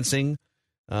 financing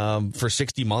for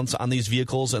 60 months on these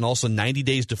vehicles, and also 90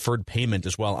 days deferred payment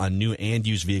as well on new and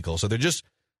used vehicles. So they're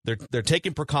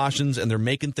taking precautions, and they're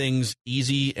making things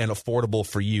easy and affordable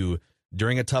for you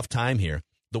during a tough time here.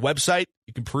 The website,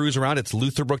 you can peruse around. It's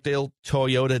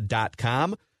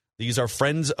LutherBrookdaleToyota.com. These are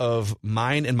friends of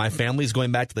mine and my family's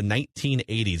going back to the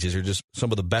 1980s. These are just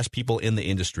some of the best people in the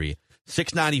industry.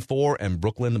 694 and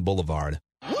Brooklyn Boulevard.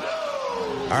 All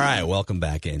right, welcome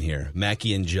back in here.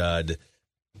 Mackey and Judd,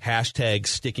 #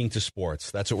 sticking to sports.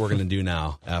 That's what we're going to do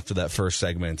now after that first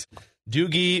segment.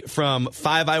 Doogie from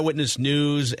 5 Eyewitness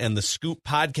News and the Scoop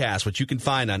Podcast, which you can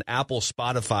find on Apple,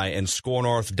 Spotify, and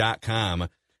ScoreNorth.com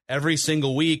every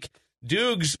single week.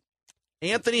 Doogs,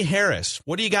 Anthony Harris,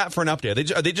 what do you got for an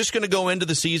update? Are they just going to go into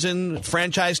the season,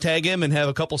 franchise tag him, and have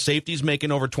a couple safeties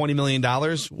making over $20 million?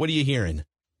 What are you hearing?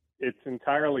 It's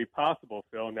entirely possible,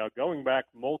 Phil. Now, going back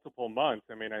multiple months,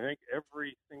 I mean, I think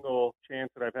every single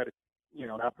chance that I've had, an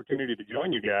opportunity to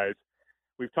join you guys,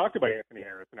 we've talked about Anthony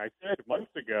Harris. And I said months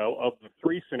ago, of the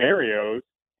three scenarios,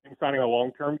 him signing a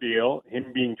long-term deal, him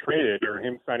being traded, or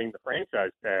him signing the franchise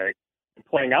tag and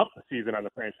playing out the season on the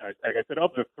franchise tag, I said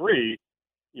of the three,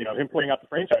 him playing out the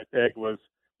franchise tag was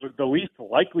the least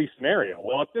likely scenario.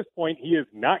 Well, at this point, he is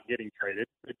not getting traded.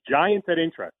 The Giants had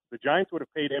interest. The Giants would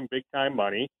have paid him big-time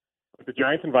money. But the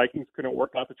Giants and Vikings couldn't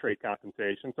work out the trade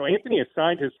compensation. So Anthony has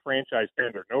signed his franchise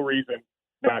tender. No reason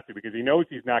not to, because he knows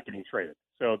he's not getting traded.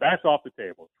 So that's off the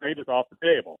table. Trade is off the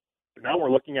table. So now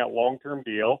we're looking at long-term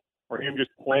deal or him just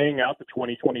playing out the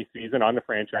 2020 season on the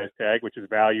franchise tag, which is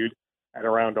valued at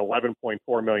around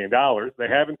 $11.4 million. They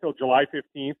have until July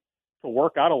 15th to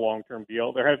work out a long-term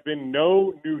deal. There have been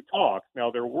no new talks. Now,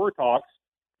 there were talks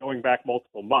going back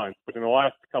multiple months, but in the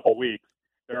last couple of weeks,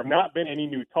 there have not been any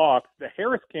new talks. The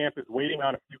Harris camp is waiting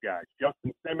on a few guys.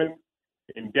 Justin Simmons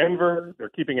in Denver. They're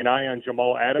keeping an eye on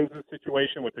Jamal Adams'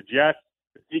 situation with the Jets.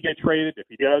 Does he get traded? If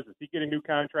he does he get a new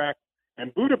contract?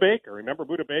 And Budda Baker. Remember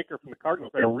Budda Baker from the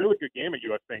Cardinals had a really good game at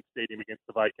US Bank Stadium against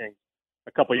the Vikings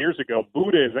a couple of years ago.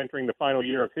 Budda is entering the final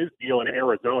year of his deal in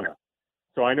Arizona.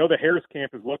 So I know the Harris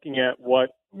camp is looking at what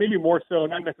maybe more so,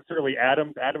 not necessarily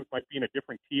Adams. Adams might be in a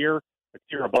different tier, a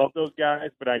tier above those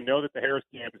guys, but I know that the Harris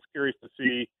camp is curious to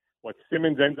see what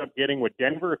Simmons ends up getting with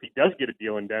Denver, if he does get a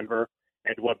deal in Denver,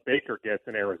 and what Baker gets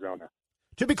in Arizona.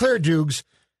 To be clear, Dukes,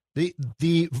 the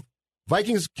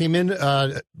Vikings came in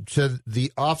to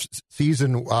the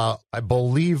off-season, I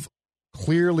believe,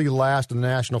 clearly last in the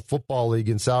National Football League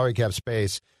in salary cap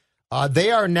space.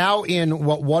 They are now in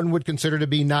what one would consider to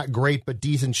be not great but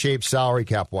decent shape salary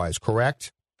cap-wise,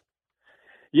 correct?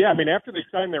 Yeah, I mean, after they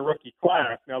signed their rookie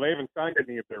class, now they haven't signed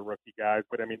any of their rookie guys,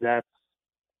 but I mean, that's,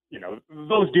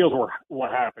 those deals were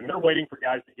what happened. They're waiting for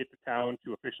guys to get to town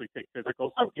to officially take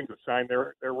physicals. Some teams have signed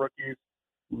their rookies.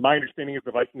 My understanding is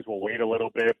the Vikings will wait a little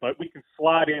bit, but we can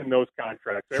slot in those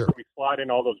contracts. Sure. After we slot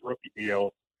in all those rookie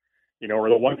deals, or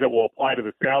the ones that will apply to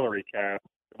the salary cap,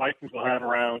 the Vikings will have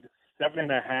around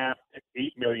 $7.5 to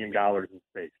 $8 million in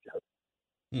space,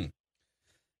 Joe.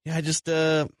 Yeah, I just,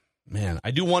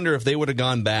 I do wonder if they would have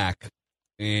gone back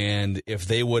and if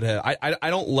they would have. I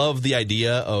don't love the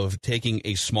idea of taking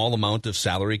a small amount of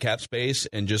salary cap space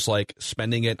and just like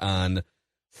spending it on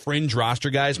fringe roster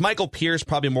guys. Michael Pierce,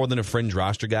 probably more than a fringe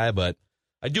roster guy, but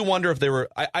I do wonder if they were.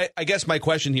 I guess my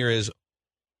question here is,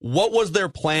 what was their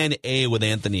plan A with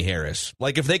Anthony Harris?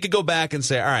 Like, if they could go back and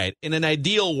say, all right, in an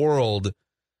ideal world,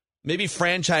 maybe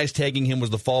franchise tagging him was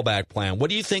the fallback plan.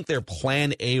 What do you think their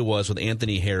plan A was with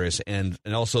Anthony Harris and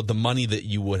also the money that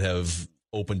you would have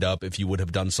opened up if you would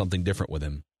have done something different with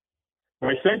him?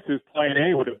 My sense is plan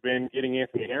A would have been getting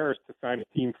Anthony Harris to sign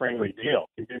a team-friendly deal,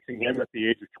 convincing him at the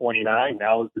age of 29,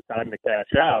 now is the time to cash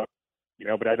out.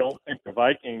 But I don't think the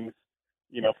Vikings,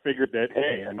 figured that,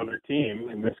 hey, another team,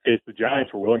 in this case the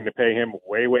Giants, were willing to pay him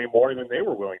way, way more than they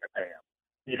were willing to pay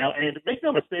him. And make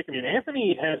no mistake, I mean,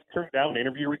 Anthony has turned down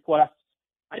interview requests.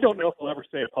 I don't know if he'll ever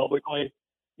say it publicly.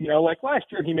 Like last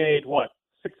year he made,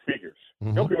 six figures.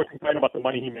 Mm-hmm. Nobody was complaining about the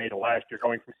money he made last year,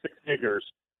 going from six figures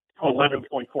to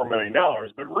 $11.4 million.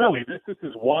 But really, this is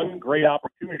his one great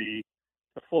opportunity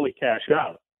to fully cash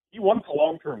out. He wants a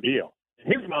long-term deal.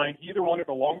 In his mind, he either wanted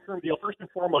a long-term deal, first and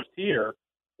foremost here,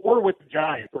 or with the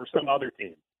Giants or some other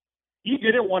team. He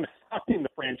didn't want to sign the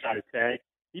franchise tag.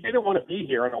 He didn't want to be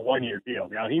here on a one-year deal.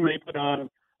 Now, he may put on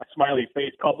a smiley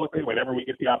face publicly whenever we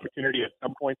get the opportunity at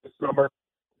some point this summer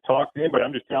to talk to him, but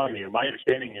I'm just telling you, my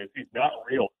understanding is he's not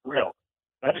real thrilled.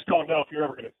 I just don't know if you're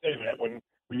ever going to say that when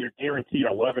you're guaranteed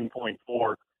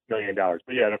 $11.4 million.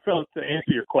 But yeah, to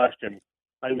answer your question,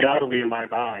 undoubtedly in my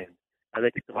mind, I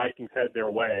think if the Vikings had their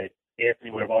way,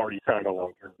 Anthony would have already signed a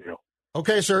long-term deal.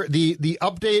 Okay, sir, the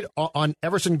update on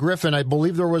Everson Griffen, I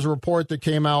believe there was a report that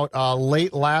came out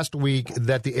late last week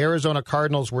that the Arizona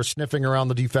Cardinals were sniffing around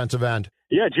the defensive end.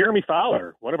 Yeah, Jeremy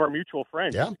Fowler, one of our mutual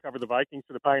friends. Yeah. He covered the Vikings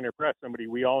for the Pioneer Press, somebody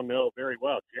we all know very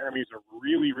well. Jeremy's a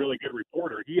really, really good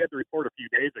reporter. He had the report a few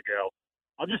days ago.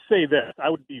 I'll just say this. I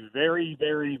would be very,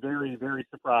 very, very, very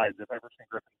surprised if Everson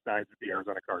Griffen signs with the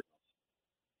Arizona Cardinals.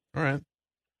 All right.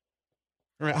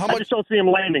 How I much? just don't see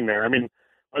him landing there. I mean,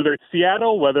 Whether it's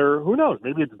Seattle, who knows?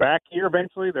 Maybe it's back here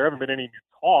eventually. There haven't been any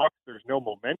new talks. There's no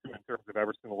momentum in terms of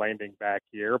Everson landing back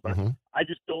here, but I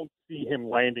just don't see him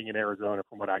landing in Arizona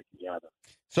from what I can gather.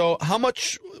 So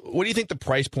what do you think the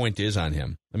price point is on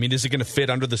him? I mean, is it going to fit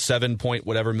under the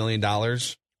 $7 million?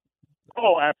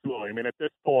 Oh, absolutely. I mean, at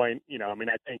this point,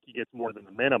 I think he gets more than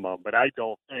the minimum, but I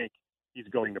don't think he's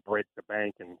going to break the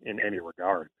bank in any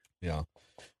regard. Yeah.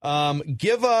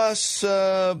 Give us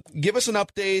an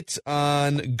update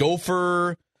on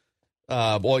Gopher.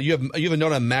 You have a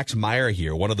note on Max Meyer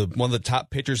here, one of the top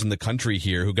pitchers in the country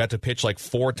here, who got to pitch like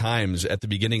 4 times at the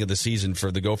beginning of the season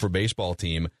for the Gopher baseball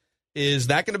team. Is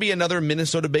that going to be another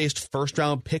Minnesota-based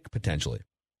first-round pick potentially?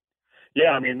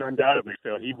 Yeah, I mean, undoubtedly,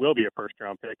 Phil. He will be a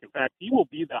first-round pick. In fact, he will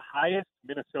be the highest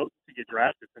Minnesotan to get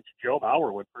drafted since Joe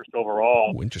Bauer went first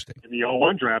overall. Oh, interesting. In the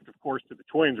 01 draft, of course, to the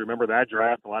Twins. Remember that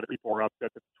draft? A lot of people were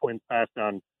upset that the Twins passed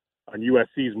on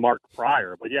USC's Mark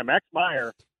Pryor. But, yeah, Max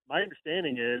Meyer, my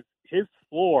understanding is his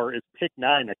floor is pick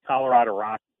 9 at Colorado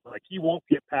Rockies. Like, he won't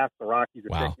get past the Rockies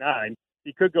at pick 9.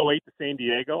 He could go 8 to San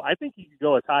Diego. I think he could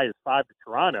go as high as 5 to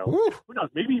Toronto. Ooh. Who knows?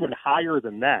 Maybe even higher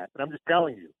than that. But I'm just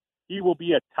telling you. He will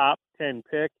be a top 10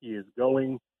 pick. He is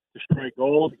going to strike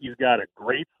gold. He's got a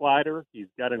great slider. He's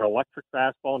got an electric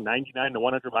fastball, 99 to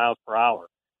 100 miles per hour.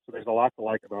 So there's a lot to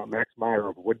like about Max Meyer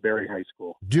of Woodbury High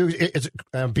School. It's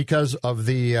because of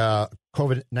the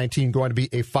COVID-19 going to be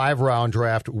a 5-round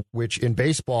draft, which in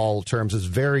baseball terms is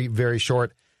very, very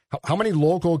short. How many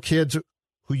local kids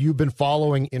who you've been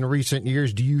following in recent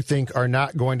years do you think are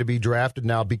not going to be drafted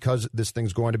now because this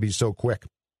thing's going to be so quick?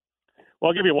 Well,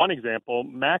 I'll give you one example.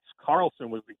 Max Carlson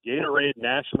was the Gatorade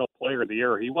National Player of the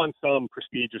Year. He won some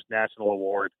prestigious national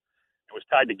award. It was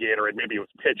tied to Gatorade. Maybe it was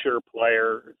pitcher,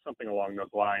 player, something along those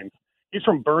lines. He's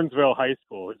from Burnsville High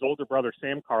School. His older brother,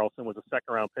 Sam Carlson, was a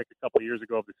second-round pick a couple of years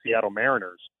ago of the Seattle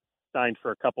Mariners, signed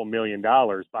for a couple $1 million,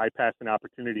 bypassed an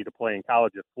opportunity to play in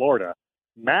college at Florida.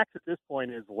 Max, at this point,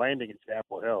 is landing in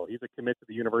Chapel Hill. He's a commit to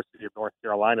the University of North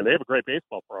Carolina. They have a great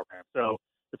baseball program. So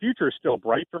the future is still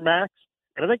bright for Max.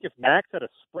 And I think if Max had a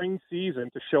spring season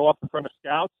to show up in front of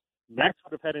scouts, Max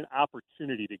would have had an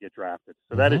opportunity to get drafted.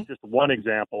 So that is just one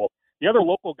example. The other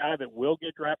local guy that will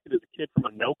get drafted is a kid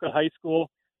from Anoka High School,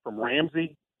 from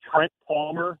Ramsey, Trent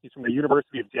Palmer. He's from the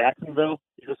University of Jacksonville.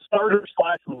 He's a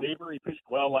starter/reliever. He pitched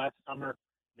well last summer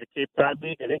in the Cape Cod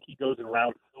League. I think he goes in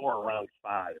round 4 or round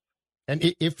 5.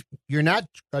 And if you're not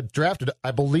drafted,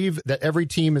 I believe that every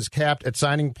team is capped at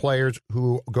signing players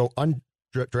who go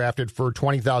undrafted for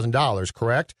 $20,000,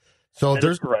 correct? So that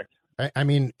is correct. I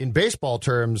mean, in baseball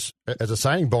terms, as a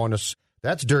signing bonus,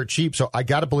 that's dirt cheap. So I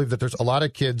got to believe that there's a lot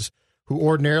of kids who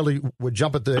ordinarily would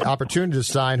jump at the opportunity to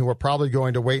sign who are probably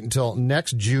going to wait until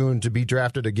next June to be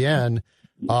drafted again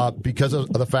because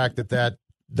of the fact that that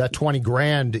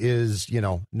 $20,000 is,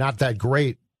 not that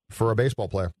great for a baseball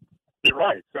player. You're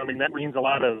right. So, I mean, that means a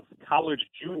lot of college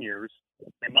juniors,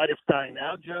 they might have signed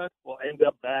now, Judd, will end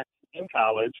up back in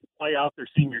college, play out their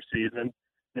senior season,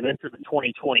 and enter the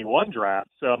 2021 draft.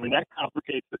 So, I mean, that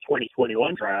complicates the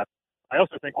 2021 draft. I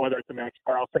also think whether it's a Max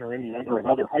Carlson or any number of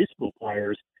other high school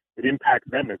players, it impacts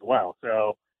them as well.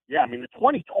 So, yeah, I mean, the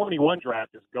 2021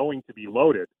 draft is going to be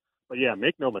loaded. But, yeah,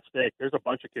 make no mistake, there's a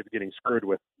bunch of kids getting screwed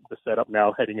with the setup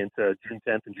now heading into June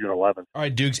 10th and June 11th. All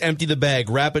right, Dukes, empty the bag.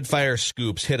 Rapid-fire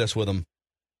scoops. Hit us with them.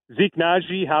 Zeke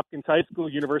Najee, Hopkins High School,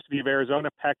 University of Arizona,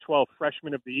 Pac-12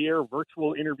 Freshman of the Year.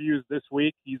 Virtual interviews this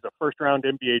week. He's a first-round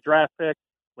NBA draft pick.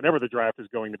 Whenever the draft is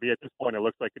going to be. At this point, it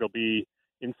looks like it'll be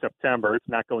in September. It's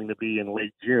not going to be in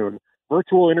late June.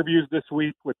 Virtual interviews this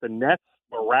week with the Nets,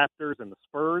 the Raptors, and the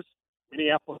Spurs.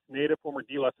 Minneapolis native, former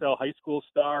De La Salle High School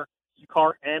star.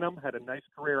 Car Annam had a nice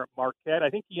career at Marquette.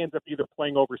 I think he ends up either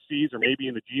playing overseas or maybe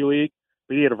in the G League.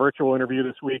 But he had a virtual interview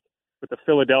this week with the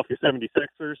Philadelphia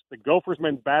 76ers. The Gophers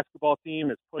men's basketball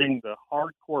team is putting the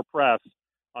hardcore press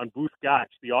on Booth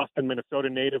Gotch, the Austin,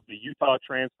 Minnesota native, the Utah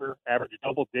transfer, averaged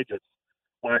double digits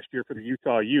last year for the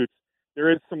Utah Utes.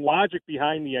 There is some logic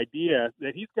behind the idea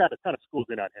that he's got a ton of schools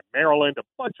in on him. Maryland, a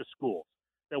bunch of schools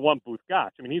that want Booth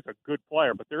Gotch. I mean, he's a good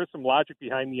player, but there is some logic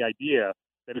behind the idea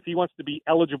that if he wants to be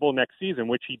eligible next season,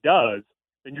 which he does,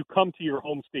 then you come to your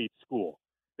home state school,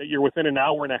 that you're within an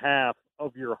hour and a half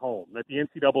of your home, that the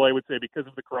NCAA would say because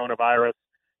of the coronavirus,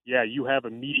 yeah, you have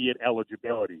immediate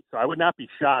eligibility. So I would not be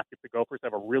shocked if the Gophers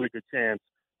have a really good chance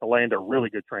to land a really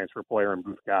good transfer player in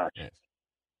Booth Gotch. Yes.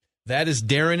 That is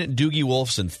Darren Doogie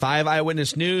Wolfson, 5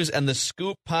 Eyewitness News and the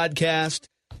Scoop podcast.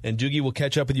 And Doogie will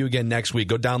catch up with you again next week.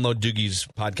 Go download Doogie's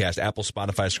podcast, Apple,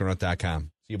 Spotify, ScoreNorth.com. See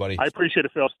you, buddy. I appreciate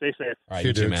it, Phil. Stay safe. All right,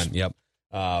 you too, man. Yep.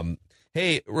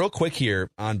 Hey, real quick here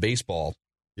on baseball.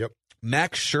 Yep.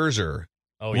 Max Scherzer.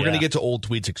 We're going to get to old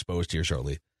tweets exposed here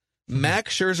shortly.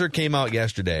 Max Scherzer came out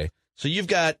yesterday. So you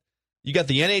got the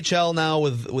NHL now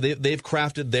they've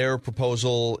crafted their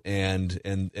proposal and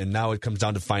now it comes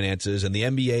down to finances, and the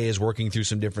NBA is working through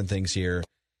some different things here.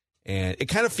 And it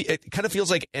kind of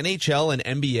feels like NHL and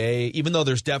NBA, even though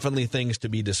there's definitely things to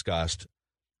be discussed,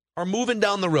 are moving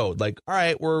down the road. Like, all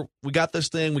right, we got this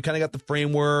thing, we kind of got the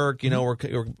framework,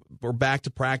 we're back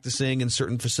to practicing in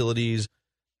certain facilities.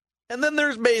 And then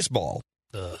there's baseball,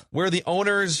 where the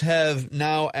owners have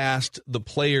now asked the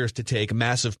players to take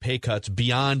massive pay cuts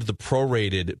beyond the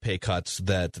prorated pay cuts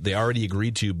that they already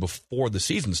agreed to before the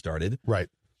season started. Right.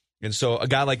 And so a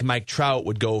guy like Mike Trout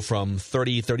would go from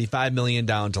 $35 million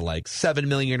down to like $7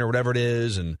 million or whatever it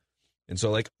is. And so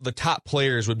like the top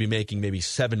players would be making maybe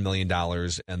 $7 million,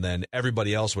 and then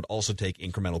everybody else would also take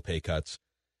incremental pay cuts.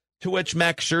 To which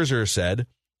Max Scherzer said,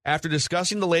 after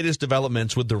discussing the latest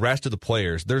developments with the rest of the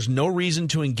players, there's no reason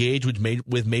to engage with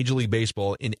Major League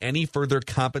Baseball in any further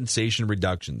compensation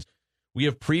reductions. We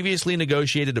have previously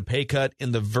negotiated a pay cut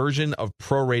in the version of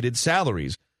prorated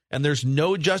salaries, and there's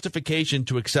no justification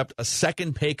to accept a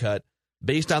second pay cut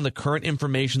based on the current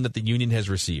information that the union has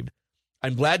received.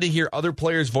 I'm glad to hear other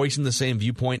players voicing the same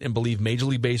viewpoint and believe Major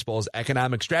League Baseball's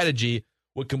economic strategy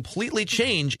would completely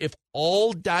change if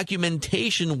all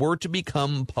documentation were to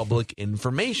become public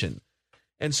information.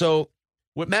 And so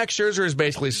what Max Scherzer is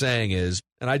basically saying is,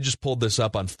 and I just pulled this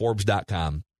up on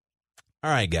Forbes.com.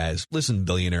 All right, guys, listen,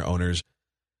 billionaire owners.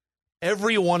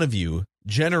 Every one of you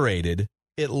generated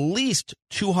at least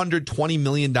 $220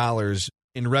 million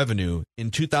in revenue in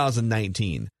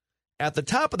 2019. At the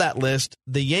top of that list,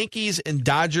 the Yankees and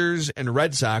Dodgers and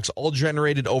Red Sox all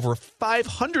generated over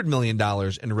 $500 million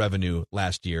in revenue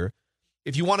last year.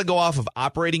 If you want to go off of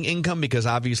operating income, because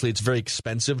obviously it's very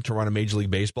expensive to run a Major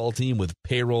League Baseball team with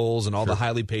payrolls and all the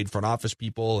highly paid front office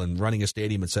people and running a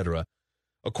stadium, etc.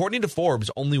 According to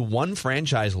Forbes, only one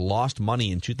franchise lost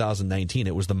money in 2019.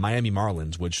 It was the Miami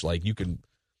Marlins, which like you can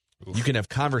have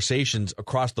conversations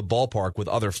across the ballpark with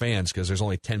other fans because there's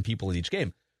only 10 people in each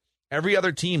game. Every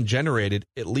other team generated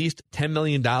at least $10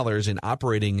 million in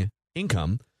operating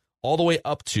income, all the way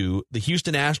up to the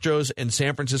Houston Astros and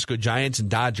San Francisco Giants and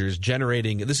Dodgers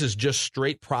generating, this is just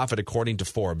straight profit according to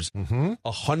Forbes,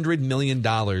 $100 million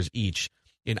each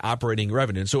in operating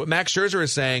revenue. And so what Max Scherzer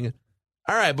is saying,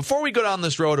 all right, before we go down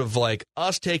this road of like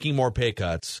us taking more pay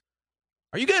cuts,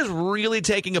 are you guys really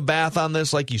taking a bath on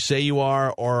this like you say you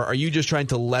are, or are you just trying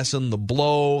to lessen the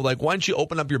blow? Like, why don't you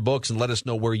open up your books and let us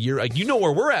know where you're, like, you know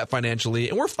where we're at financially,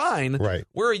 and we're fine. Right.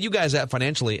 Where are you guys at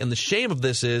financially? And the shame of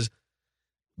this is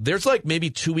there's like maybe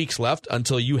 2 weeks left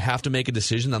until you have to make a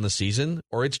decision on the season,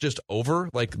 or it's just over.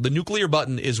 Like, the nuclear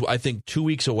button is, I think, 2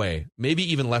 weeks away, maybe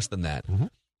even less than that.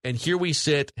 And here we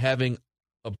sit having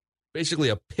basically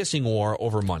a pissing war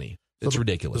over money. It's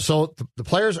ridiculous. So the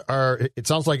players it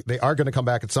sounds like they are going to come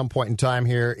back at some point in time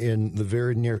here in the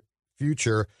very near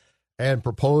future and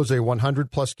propose a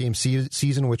 100-plus game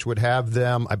season, which would have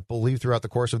them, I believe, throughout the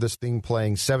course of this thing,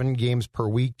 playing 7 games per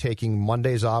week, taking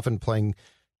Mondays off and playing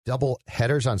double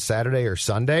headers on Saturday or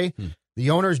Sunday.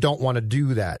 The owners don't want to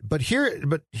do that. But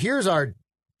here's our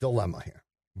dilemma here.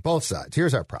 Both sides.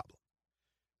 Here's our problem.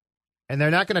 And they're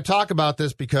not going to talk about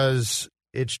this because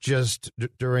it's just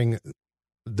during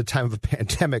the time of a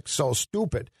pandemic so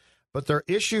stupid. But their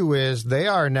issue is they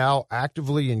are now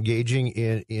actively engaging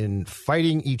in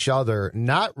fighting each other,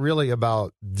 not really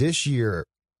about this year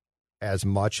as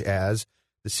much as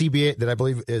the CBA that I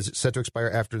believe is set to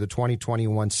expire after the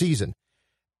 2021 season.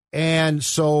 And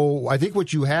so I think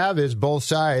what you have is both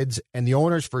sides, and the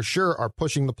owners for sure are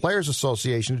pushing the Players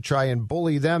Association to try and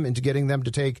bully them into getting them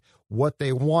to take what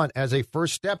they want as a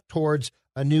first step towards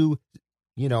a new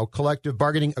collective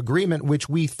bargaining agreement, which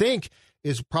we think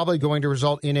is probably going to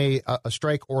result in a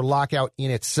strike or lockout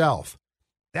in itself.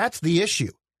 That's the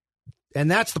issue. And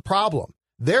that's the problem.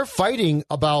 They're fighting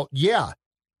about,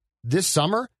 this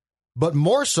summer, but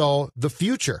more so the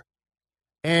future.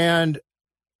 And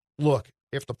look,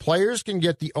 if the players can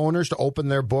get the owners to open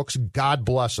their books, God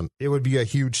bless them. It would be a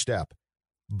huge step.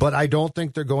 But I don't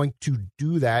think they're going to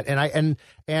do that.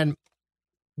 And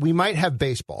we might have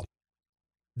baseball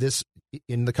this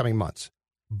in the coming months.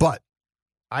 But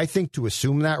I think to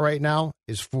assume that right now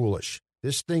is foolish.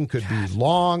 This thing could be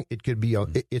long. It could be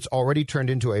it's already turned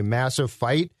into a massive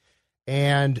fight.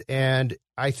 And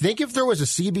I think if there was a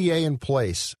CBA in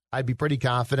place, I'd be pretty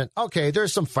confident, okay,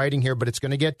 there's some fighting here, but it's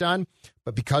going to get done.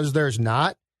 But because there's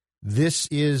not, this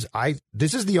is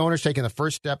the owners taking the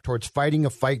first step towards fighting a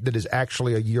fight that is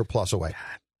actually a year plus away.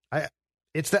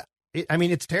 It's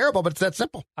terrible, but it's that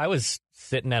simple. I was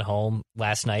sitting at home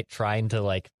last night trying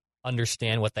to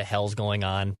understand what the hell's going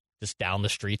on just down the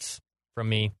streets from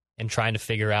me. and trying to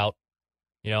figure out,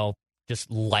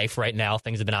 just life right now.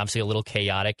 Things have been obviously a little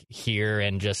chaotic here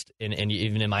and just and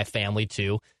even in my family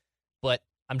too. But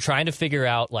I'm trying to figure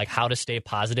out like how to stay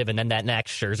positive, and then that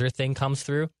Max Scherzer thing comes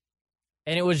through.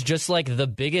 And it was just like the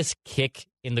biggest kick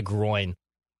in the groin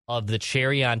of the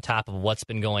cherry on top of what's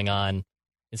been going on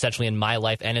essentially in my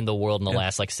life and in the world in the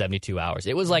last like 72 hours.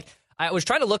 It was like, I was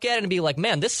trying to look at it and be like,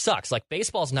 man, this sucks. Like,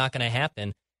 baseball's not going to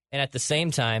happen. And at the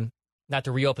same time, not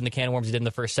to reopen the can of worms you did in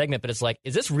the first segment, but it's like,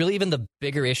 is this really even the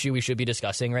bigger issue we should be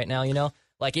discussing right now?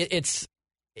 Like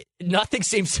nothing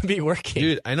seems to be working.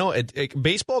 Dude, I know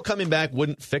baseball coming back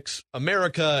wouldn't fix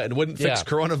America and wouldn't fix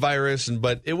coronavirus,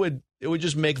 but it would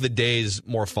just make the days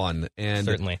more fun. And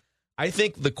certainly. I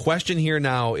think the question here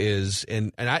now is,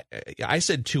 and I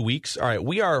said 2 weeks. All right,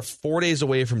 we are 4 days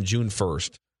away from June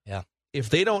 1st. Yeah. If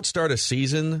they don't start a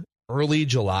season early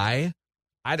July,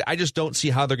 I just don't see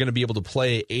how they're going to be able to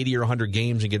play 80 or 100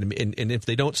 games and get them. And if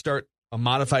they don't start a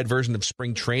modified version of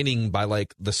spring training by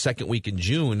like the second week in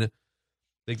June,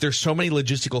 like there's so many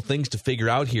logistical things to figure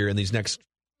out here in these next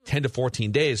 10 to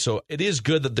 14 days. So it is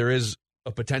good that there is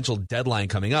a potential deadline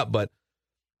coming up. But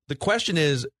the question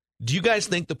is, do you guys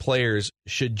think the players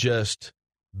should just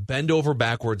bend over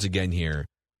backwards again here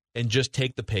and just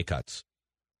take the pay cuts?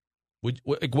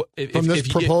 From this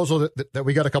proposal that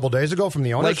we got a couple days ago from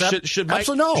the owners? Like should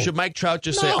Mike Trout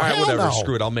just say, all right, whatever,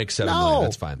 screw it, I'll make $7 million,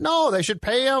 that's fine. No, they should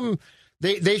pay him.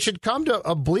 They should come to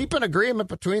a bleeping agreement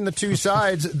between the two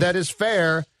sides that is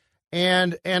fair.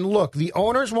 And look, the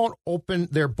owners won't open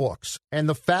their books, and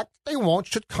the fact they won't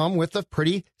should come with a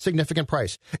pretty significant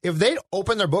price. If they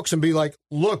open their books and be like,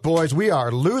 look, boys, we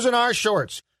are losing our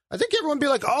shorts, I think everyone would be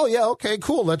like, oh, yeah, okay,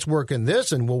 cool, let's work in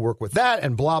this, and we'll work with that,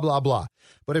 and blah, blah, blah.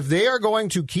 But if they are going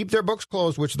to keep their books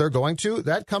closed, which they're going to,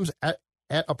 that comes at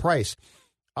a price.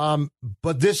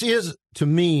 But this is, to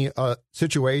me, a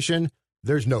situation,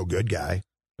 there's no good guy.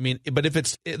 I mean, but if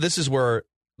this is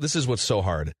what's so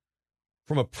hard.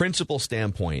 From a principle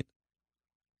standpoint,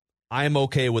 I'm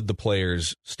okay with the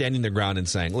players standing their ground and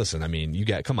saying, listen, I mean,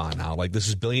 come on now. Like, this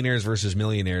is billionaires versus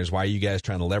millionaires. Why are you guys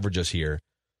trying to leverage us here?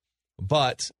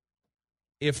 But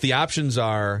if the options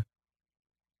are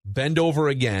bend over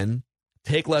again,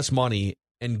 take less money,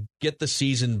 and get the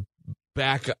season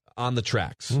back on the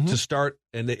tracks to start,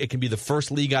 and it can be the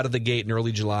first league out of the gate in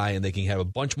early July, and they can have a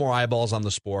bunch more eyeballs on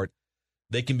the sport.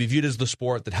 They can be viewed as the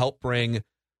sport that helped bring,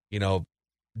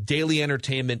 daily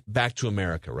entertainment back to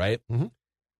America, right? Mm-hmm.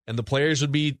 And the players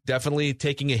would be definitely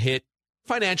taking a hit.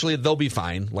 Financially, they'll be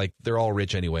fine. Like, they're all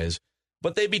rich anyways.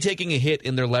 But they'd be taking a hit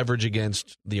in their leverage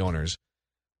against the owners.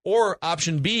 Or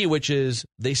option B, which is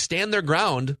they stand their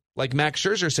ground, like Max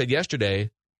Scherzer said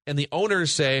yesterday, and the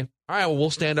owners say, all right, well, we'll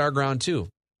stand our ground too.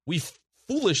 We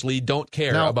foolishly don't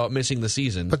care about missing the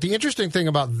season. But the interesting thing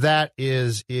about that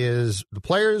is the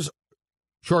players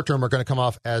short-term are going to come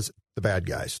off as the bad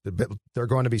guys. They're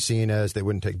going to be seen as they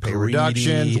wouldn't take pay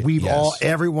reductions.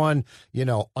 Everyone,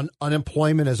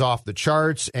 unemployment is off the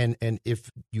charts. And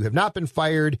if you have not been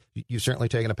fired, you've certainly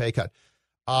taken a pay cut.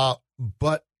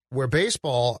 But where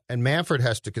baseball and Manfred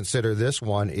has to consider this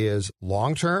one is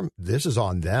long-term, this is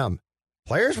on them.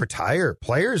 Players retire.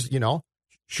 Players,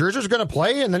 Scherzer's going to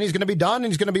play, and then he's going to be done, and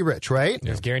he's going to be rich, right?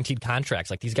 There's guaranteed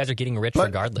contracts. Like, these guys are getting rich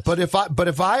regardless. But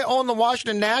if I own the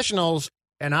Washington Nationals,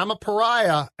 and I'm a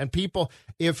pariah, and people,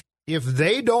 if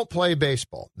they don't play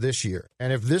baseball this year,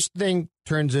 and if this thing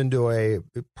turns into a,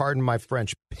 pardon my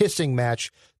French, pissing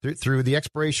match through the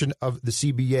expiration of the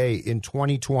CBA in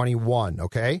 2021,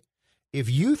 okay? If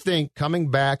you think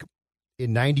coming back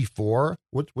in 94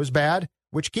 was bad,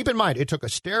 which keep in mind, it took a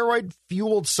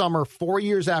steroid-fueled summer 4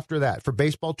 years after that for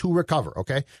baseball to recover,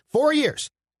 okay? 4 years,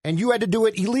 and you had to do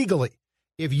it illegally.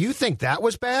 If you think that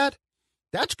was bad,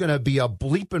 that's going to be a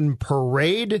bleeping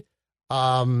parade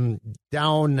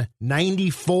down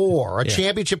 94, a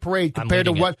championship parade compared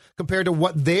to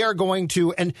what they are going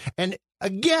to. And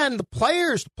again, the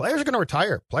players are going to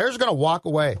retire. Players are going to walk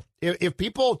away. If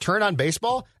people turn on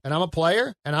baseball and I'm a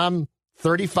player and I'm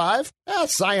 35,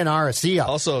 sayonara, see ya.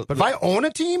 Also, but if I own a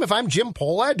team, if I'm Jim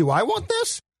Pohlad, do I want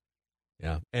this?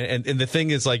 Yeah, and the thing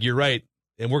is, like, you're right,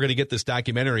 and we're going to get this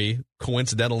documentary,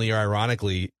 coincidentally or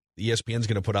ironically, ESPN's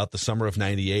going to put out the summer of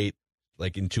 98,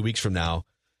 like in 2 weeks from now.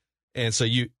 And so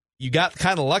you got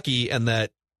kind of lucky in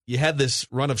that you had this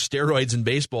run of steroids in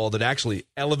baseball that actually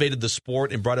elevated the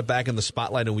sport and brought it back in the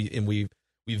spotlight. And we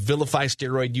vilify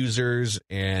steroid users,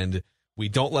 and we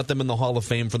don't let them in the Hall of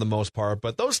Fame for the most part.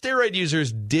 But those steroid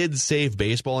users did save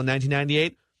baseball in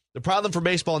 1998. The problem for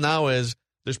baseball now is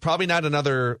there's probably not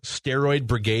another steroid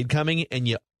brigade coming, and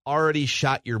you already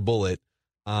shot your bullet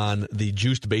on the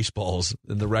juiced baseballs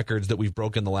and the records that we've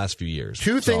broken the last few years.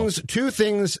 Two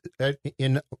things,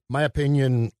 in my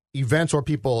opinion, events where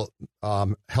people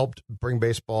helped bring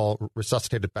baseball,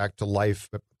 resuscitate it back to life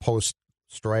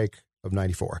post-strike of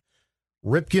 94.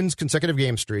 Ripken's consecutive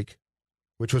game streak,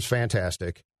 which was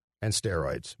fantastic, and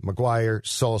steroids. McGwire,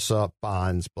 Sosa,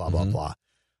 Bonds, blah, blah, blah.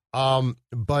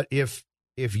 But if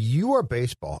you are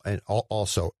baseball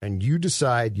and you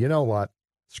decide, you know what,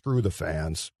 screw the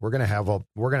fans, we're gonna have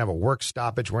a work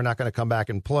stoppage, we're not going to come back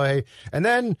and play, and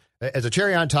then as a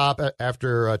cherry on top,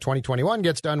 after 2021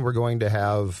 gets done, we're going to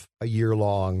have a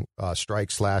year-long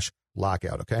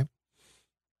strike/lockout. Okay,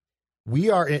 we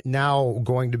are now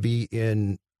going to be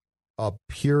in a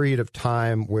period of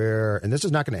time where, and this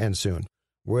is not going to end soon,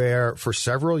 where for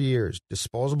several years,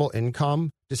 disposable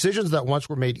income, decisions that once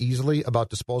were made easily about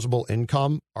disposable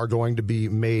income are going to be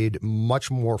made much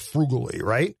more frugally,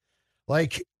 right?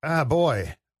 Like,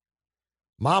 boy,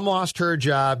 mom lost her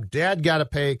job, dad got a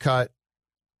pay cut,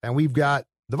 and we've got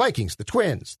the Vikings, the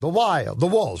Twins, the Wild, the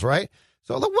Wolves, right?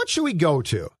 So what should we go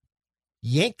to?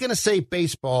 You ain't going to say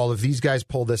baseball if these guys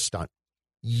pull this stunt.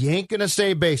 You ain't going to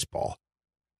say baseball.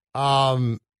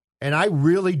 And I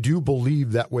really do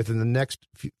believe that within the next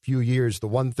few years, the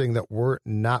one thing that we're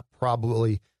not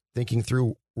probably thinking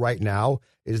through right now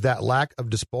is that lack of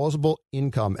disposable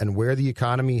income, and where the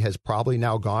economy has probably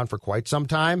now gone for quite some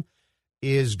time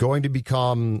is going to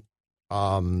become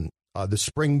the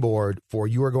springboard for,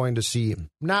 you are going to see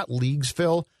not leagues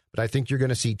fill, but I think you're going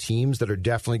to see teams that are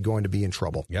definitely going to be in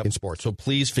trouble in sports. So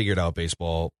please figure it out,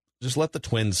 baseball. Just let the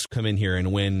Twins come in here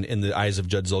and win, in the eyes of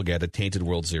Judd Zulgad, a tainted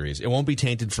World Series. It won't be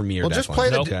tainted for me or Declan. Just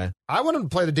play I want them to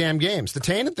play the damn games. The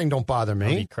tainted thing don't bother me.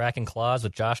 I'll be cracking claws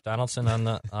with Josh Donaldson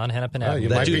on Hennepin Avenue.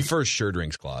 That dude first sure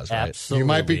drinks claws, right? Absolutely. You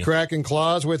might be cracking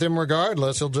claws with him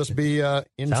regardless. He'll just be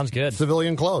in Sounds good.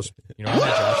 Civilian clothes. You know what,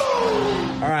 Josh?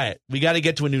 All right, we got to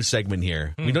get to a new segment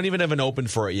here. We don't even have an open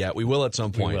for it yet. We will at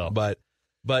some point. We will.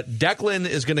 But Declan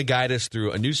is going to guide us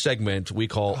through a new segment we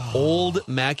call Old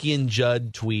Mackey and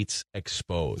Judd Tweets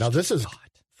Exposed. Now, this is,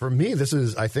 for me,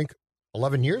 I think,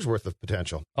 11 years worth of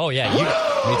potential. Oh, yeah. Me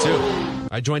too.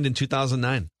 I joined in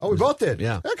 2009. Oh, we both did?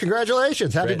 Yeah.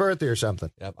 Congratulations. Happy birthday or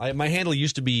something. Yeah. My handle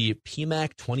used to be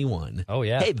PMAC21. Oh,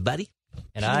 yeah. Hey, buddy.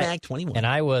 PMAC21. And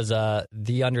I was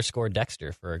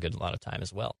 _Dexter for a good lot of time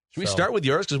as well. Should we start with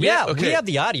yours? We have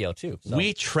the audio, too. So.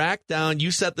 We tracked down, you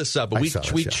set this up, but we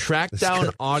tracked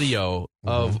down audio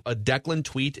of a Declan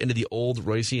tweet into the old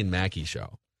Royce and Mackey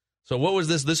show. So what was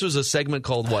this? This was a segment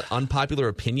called what? Unpopular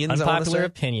Opinions? Unpopular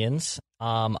Opinions.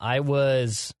 I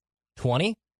was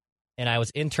 20, and I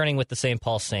was interning with the St.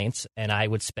 Paul Saints, and I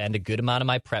would spend a good amount of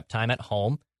my prep time at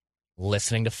home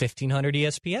listening to 1500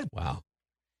 ESPN. Wow.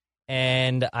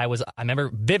 And I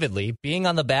remember vividly being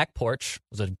on the back porch.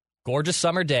 It was a gorgeous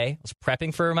summer day. I was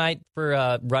prepping for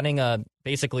running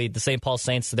basically the St. Paul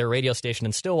Saints to their radio station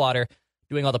in Stillwater,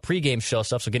 doing all the pregame show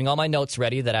stuff. So getting all my notes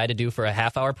ready that I had to do for a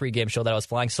half-hour pregame show that I was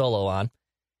flying solo on.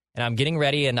 And I'm getting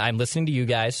ready, and I'm listening to you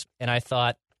guys, and I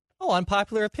thought,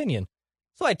 Unpopular Opinion.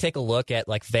 So I take a look at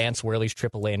like Vance Worley's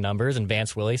AAA numbers, and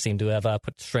Vance Worley seemed to have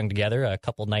strung together a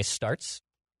couple nice starts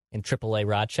in AAA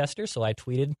Rochester. So I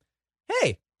tweeted,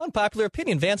 "Hey, unpopular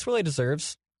opinion, Vance Worley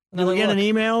deserves." Did we get an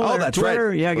email? Oh, that's Twitter?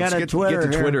 right. Yeah, I got a Twitter.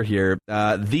 Get to Twitter here.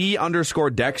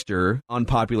 _Dexter,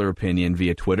 unpopular opinion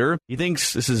via Twitter. He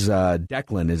thinks this is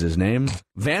Declan is his name.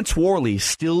 Vance Worley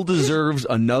still deserves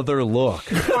another look.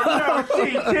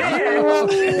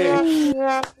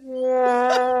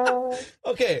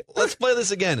 Okay, let's play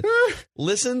this again.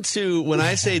 Listen to, when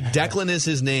I say Declan is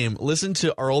his name, listen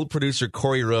to our old producer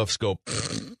Corey Roofs go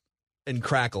and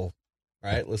crackle. All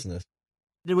right, listen to this.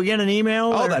 Did we get an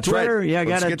email? Oh, that's Twitter? right. Yeah, I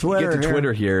got a Twitter. Get to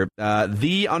Twitter here.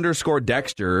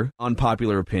 _Dexter,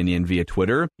 unpopular opinion via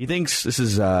Twitter. He thinks this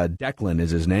is Declan is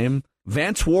his name.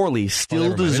 Vance Worley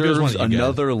still deserves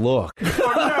another look. Okay.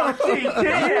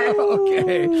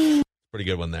 Pretty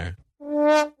good one there.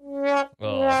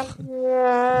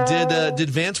 Oh. Did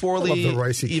Vance Worley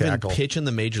even pitch in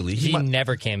the major league? He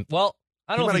never came. Well,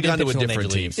 I don't know if he might have gone to a pitch in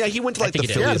different team. leagues. Yeah, he went to like the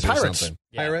Phillies the or Pirates. something.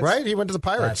 Yeah. Pirates? Right? He went to the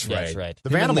Pirates. That's right. The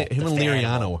Vanimal. Him and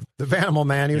Liriano. The Vanimal,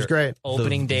 man. He was great.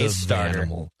 Opening day starter.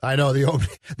 Vanimal. I know.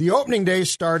 The opening day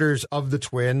starters of the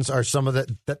Twins are some of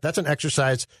that's an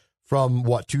exercise from,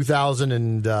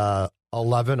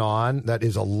 2011 on. That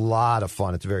is a lot of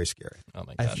fun. It's very scary. Oh,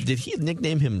 my gosh. Did he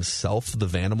nickname himself the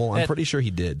Vanimal? I'm pretty sure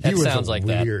he did. That sounds like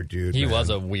that. Weird dude. He man. was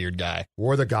a weird guy.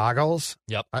 Wore the goggles.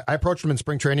 Yep. I approached him in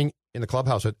spring training in the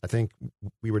clubhouse. I think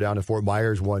we were down in Fort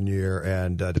Myers one year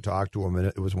and to talk to him, and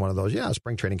it was one of those,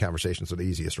 spring training conversations are the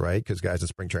easiest, right? Because guys in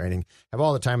spring training have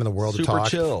all the time in the world Super to talk.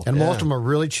 chill. And most of them are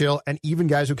really chill, and even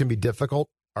guys who can be difficult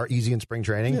are easy in spring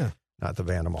training, not the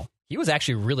Vanimal. He was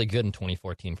actually really good in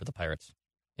 2014 for the Pirates.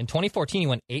 In 2014, he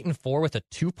went 8-4 with a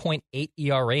 2.8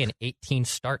 ERA and 18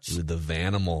 starts. Dude, the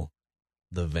Vanimal.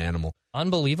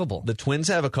 Unbelievable. The Twins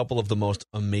have a couple of the most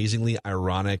amazingly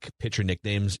ironic pitcher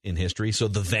nicknames in history. So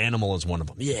the Vanimal is one of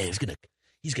them. Yeah, he's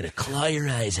gonna claw your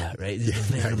eyes out, right? The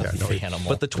Vanimal.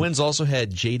 But the Twins also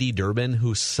had J.D. Durbin,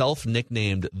 who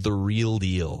self-nicknamed the Real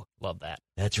Deal. Love that.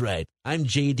 That's right. I'm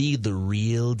J.D. the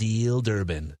Real Deal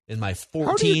Durbin, and my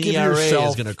 14 ERA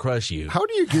is gonna crush you. How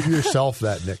do you give yourself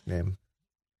that nickname?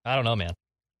 I don't know, man.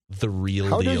 The Real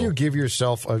How Deal. do you give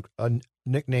yourself a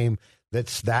nickname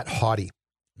that's that haughty?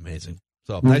 Amazing.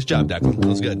 So, nice job, Declan. That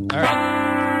was good. All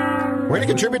right. Way to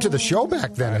contribute to the show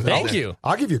back then. Thank you.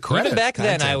 I'll give you credit. Even back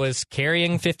then, I was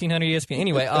carrying 1,500 ESPN.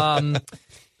 Anyway,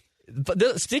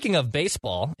 but speaking of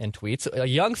baseball and tweets, a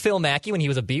young Phil Mackey, when he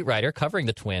was a beat writer covering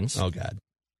the Twins. Oh, God.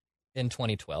 In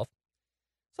 2012.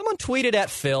 Someone tweeted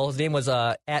at Phil. His name was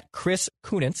at Chris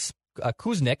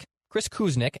Kuznick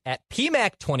at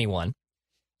PMAC21.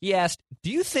 He asked, do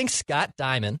you think Scott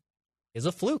Diamond is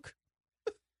a fluke?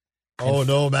 Oh,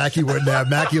 no, Mackey wouldn't have.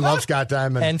 Mackey loves Scott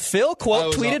Diamond. And Phil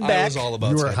tweeted back. I was all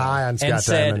about you were Scott high on Scott and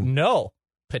Diamond. said, no,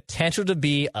 potential to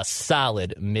be a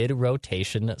solid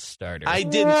mid-rotation starter. I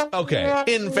didn't. Okay,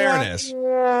 in fairness,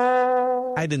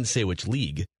 I didn't say which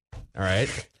league. All right.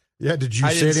 Yeah, did you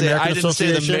say the American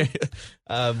Association?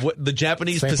 The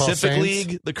Japanese St. Paul Pacific Saints?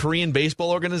 League, the Korean Baseball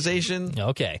Organization.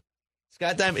 Okay.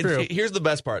 Scott Diamond. True. Here's the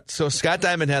best part. So Scott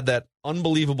Diamond had that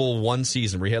unbelievable one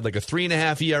season where he had like a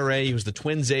 3.5 ERA. He was the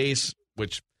Twins ace,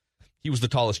 which he was the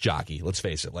tallest jockey. Let's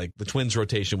face it. Like the Twins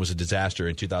rotation was a disaster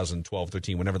in 2012,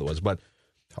 13, whenever that was. But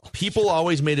people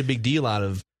always made a big deal out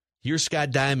of here's Scott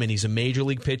Diamond. He's a major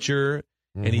league pitcher,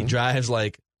 and he drives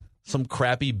like some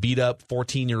crappy beat up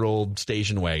 14-year-old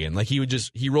station wagon. Like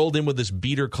he rolled in with this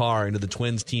beater car into the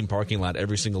Twins team parking lot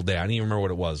every single day. I don't even remember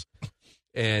what it was.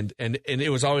 And it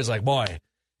was always like, boy,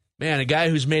 man, a guy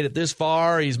who's made it this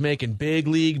far, he's making big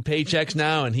league paychecks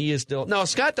now, and he is still... No,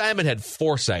 Scott Diamond had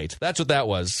foresight. That's what that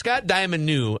was. Scott Diamond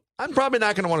knew, I'm probably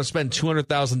not going to want to spend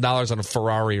 $200,000 on a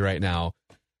Ferrari right now.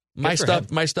 My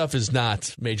stuff is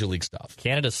not major league stuff.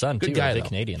 Canada's son, Good too. guy, Big though.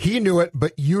 Canadian. He knew it,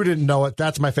 but you didn't know it.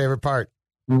 That's my favorite part.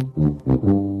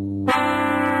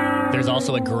 There's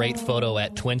also a great photo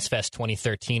at Twins Fest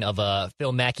 2013 of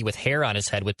Phil Mackey with hair on his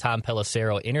head with Tom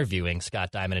Pelissero interviewing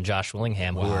Scott Diamond and Josh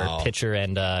Willingham, who were pitcher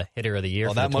and hitter of the year.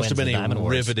 Well, for that the must have Twins been in the a Diamond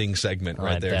Awards. riveting segment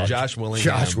right there. bet. Josh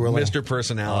Willingham, Mr.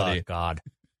 Personality. Oh, God.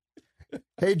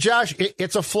 Hey, Josh,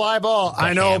 it's a fly ball.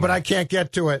 I know, hammer. but I can't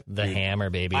get to it. The hammer,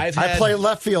 baby. I play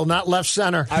left field, not left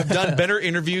center. I've done better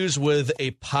interviews with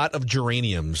a pot of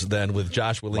geraniums than with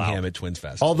Josh Willingham at Twins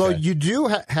Fest. Although okay? you do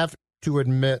have to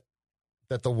admit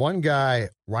that the one guy,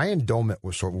 Ryan Domit,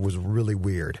 was really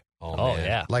weird. Oh, man.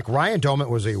 Yeah. Like, Ryan Domit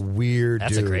was a weird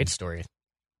That's dude. a great story.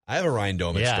 I have a Ryan Domit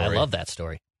story. Yeah, I love that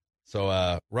story.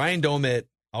 So Ryan Domit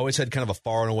always had kind of a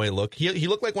far and away look. He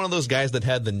looked like one of those guys that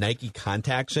had the Nike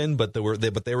contacts in, but they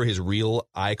were his real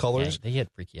eye colors. Yeah, he had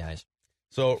freaky eyes.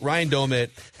 So Ryan Domit,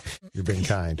 You're being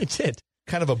kind. He did.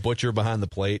 kind of a butcher behind the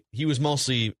plate. He was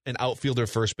mostly an outfielder,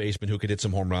 first baseman who could hit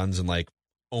some home runs and like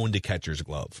owned a catcher's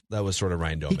glove. That was sort of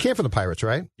Ryan Domit. He came from the Pirates,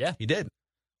 right? Yeah, he did.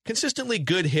 Consistently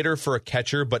good hitter for a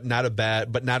catcher, but not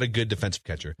a good defensive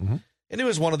catcher. Mm-hmm. And it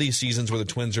was one of these seasons where the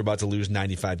Twins are about to lose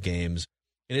 95 games,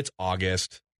 and it's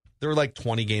August. There were like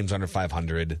 20 games under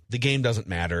 500. The game doesn't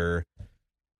matter.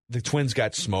 The Twins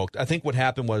got smoked. I think what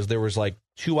happened was there was like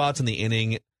 2 outs in the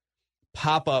inning,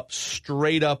 pop up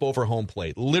straight up over home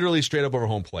plate, literally straight up over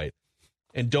home plate.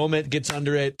 And Domit gets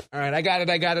under it. All right, I got it.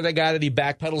 He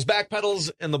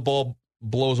backpedals, and the ball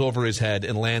blows over his head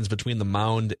and lands between the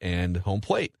mound and home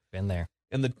plate. been there.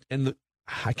 And the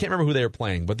I can't remember who they were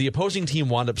playing, but the opposing team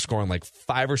wound up scoring like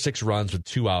 5 or 6 runs with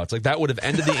 2 outs. Like that would have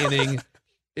ended the inning.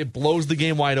 It blows the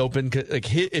game wide open.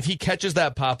 Like if he catches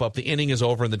that pop up, the inning is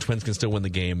over and the Twins can still win the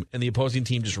game. And the opposing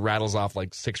team just rattles off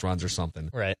like 6 runs or something.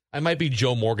 Right. I might be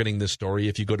Joe Morganing this story.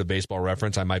 If you go to Baseball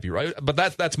Reference, I might be right. But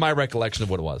that's my recollection of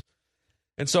what it was.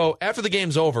 And so after the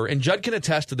game's over, and Judd can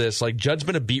attest to this, like Judd's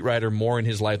been a beat writer more in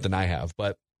his life than I have.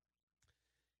 But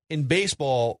in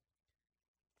baseball,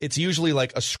 it's usually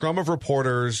like a scrum of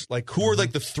reporters, like who are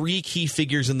like the 3 key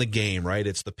figures in the game, right?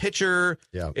 It's the pitcher,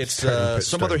 it's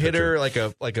some other hitter, like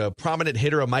a prominent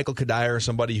hitter, a Michael Kadire, or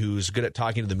somebody who's good at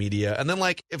talking to the media. And then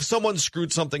like if someone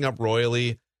screwed something up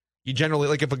royally, you generally,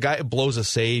 like if a guy blows a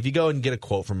save, you go and get a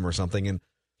quote from him or something. And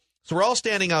so we're all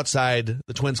standing outside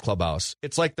the Twins clubhouse.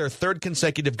 It's like their 3rd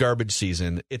consecutive garbage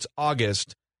season. It's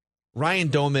August. Ryan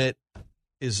Domit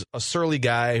is a surly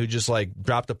guy who just like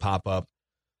dropped a pop-up.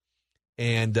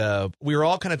 And we were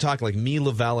all kind of talking, like me,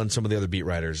 Lavelle, and some of the other beat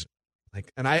writers.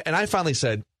 Like, and I finally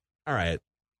said, all right.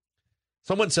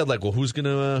 Someone said, like, well, who's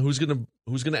gonna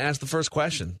ask the first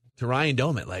question to Ryan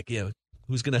Domit? Like,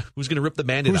 who's gonna rip the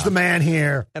Band-Aid off? Who's the man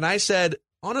here? And I said,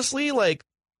 honestly, like,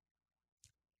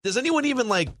 does anyone even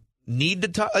like need to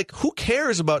talk? Like, who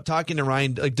cares about talking to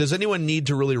Ryan? Like, does anyone need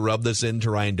to really rub this into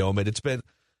Ryan Domit?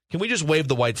 Can we just wave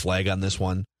the white flag on this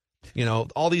one?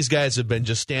 All these guys have been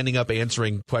just standing up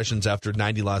answering questions after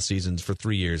 90 lost seasons for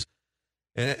 3 years.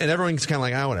 And everyone's kind of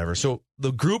like, whatever. So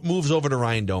the group moves over to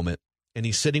Ryan Domit, and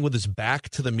he's sitting with his back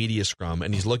to the media scrum,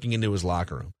 and he's looking into his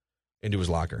locker. And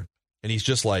he's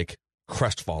just like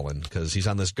crestfallen because he's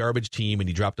on this garbage team, and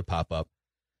he dropped a pop-up.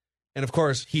 And, of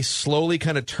course, he slowly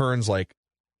kind of turns like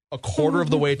a quarter of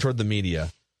the way toward the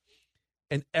media,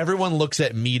 and everyone looks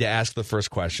at me to ask the first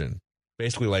question.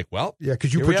 Basically like, well, yeah,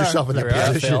 because you put yourself in that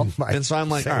position. And so I'm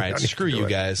like, all right, screw you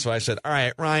guys. So I said, all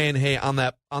right, Ryan, hey, on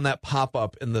that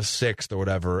pop-up in the 6th or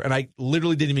whatever, and I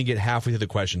literally didn't even get halfway through the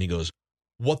question. He goes,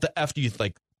 what the F do you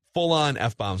think, full-on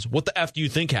F-bombs, what the F do you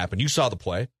think happened? You saw the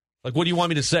play. Like, what do you want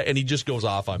me to say? And he just goes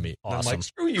off on me. Awesome. And I'm like,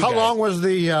 screw you How guys. long was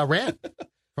the rant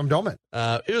from Domit?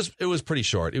 It was pretty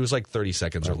short. It was like 30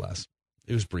 seconds or less.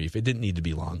 It was brief. It didn't need to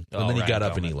be long. And then he got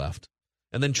up and he left.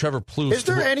 And then Trevor Plouffe. Is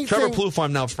there anything? Trevor Plouffe,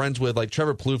 I'm now friends with. Like,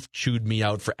 Trevor Plouffe chewed me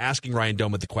out for asking Ryan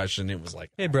Domit the question. It was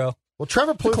like, hey, bro. Well,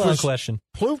 Trevor Plouffe question.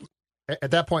 Plouffe,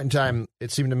 at that point in time,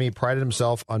 it seemed to me, prided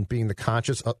himself on being the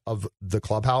conscious of the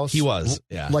clubhouse. He was,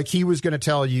 yeah. Like he was going to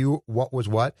tell you what was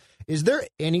what. Is there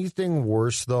anything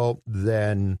worse though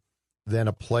than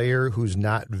a player who's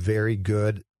not very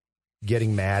good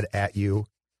getting mad at you?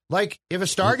 Like if a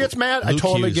star gets mad, I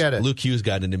totally get it. Luke Hughes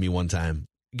got into me one time.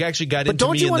 He actually got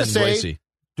into me and then Royce.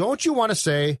 Don't you want to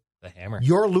say the Hammer?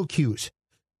 You're Luke Hughes.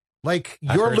 Like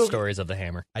I've you're heard Luke. stories of the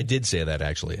Hammer. I did say that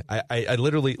actually. I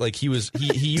literally like he used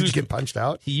Did you get punched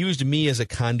out? He used me as a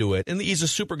conduit, and he's a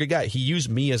super good guy. He used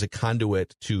me as a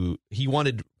conduit he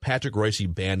wanted Patrick Royce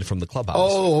banned from the clubhouse.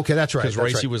 Oh, okay, that's right. Because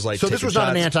Royce was like, so this was not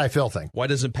an anti-Phil thing. Why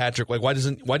doesn't Patrick why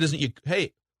doesn't you?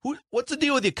 Hey, what's the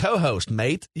deal with your co-host,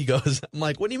 mate? He goes, I'm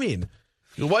like, what do you mean?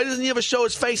 He goes, why doesn't he ever show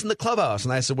his face in the clubhouse?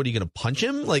 And I said, what are you going to punch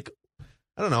him? Like,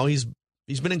 I don't know. He's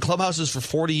been in clubhouses for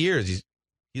 40 years.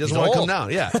 He doesn't want to come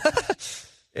down. Yeah.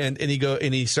 And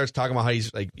he starts talking about how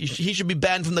he's like he should be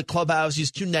banned from the clubhouse. He's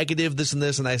too negative, this and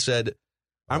this. And I said,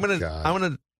 I'm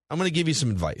gonna give you some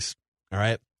advice. All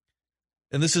right.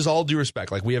 And this is all due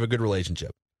respect. Like we have a good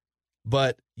relationship.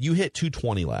 But you hit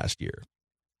 220 last year.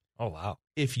 Oh wow.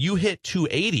 If you hit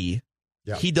 280,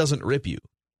 he doesn't rip you.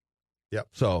 Yep.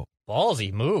 So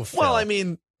ballsy move. Well, I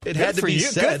mean, it had to be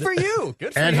said. Good for you.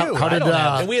 Good for and you. How did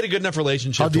and we had a good enough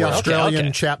relationship. How'd the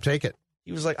Australian chap take it?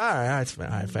 He was like, all right,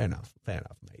 fair enough, mate.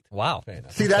 Wow.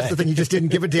 See, that's the thing. You just didn't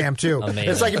give a damn, too. Amazing.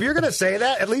 It's like, if you're going to say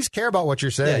that, at least care about what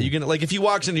you're saying. Yeah, you're going to, like, if he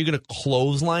walks in, you're going to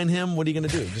clothesline him. What are you going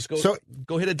to do? Just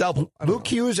go hit a double. Luke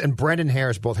Hughes and Brendan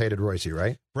Harris both hated Royce,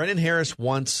 right? Brendan Harris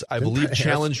once, I believe,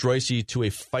 challenged Royce to a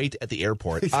fight at the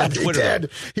airport on Twitter.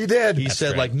 He did. He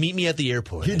said, like, meet me at the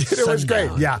airport. He did. It was great.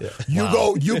 Yeah.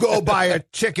 You go buy a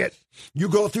ticket. You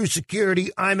go through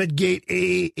security. I'm at gate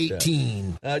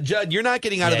A18. Yeah. Judd, you're not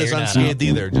getting out of this unscathed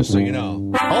either, just so you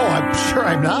know. Oh, I'm sure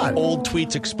I'm not. Old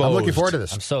tweets exposed. I'm looking forward to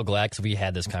this. I'm so glad because we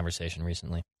had this conversation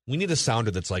recently. We need a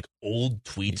sounder that's like old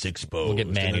tweets exposed. We'll get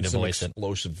Manny to voice it.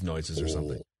 Explosive noises or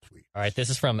something. All right, this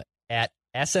is from at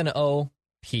SNO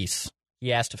Peace.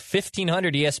 He asked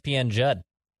 1500 ESPN Judd.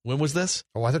 When was this?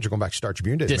 Oh, I thought you were going back to Star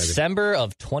Tribune days. December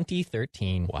of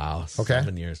 2013. Wow. Okay.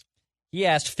 7 years. He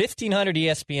asked 1500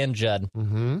 ESPN Judd.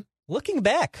 Mm-hmm. Looking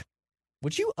back,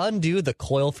 would you undo the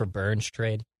Coyle for Burns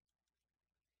trade?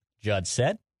 Judd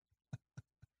said,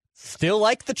 still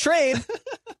like the trade.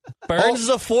 Burns is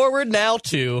a forward now,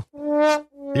 too.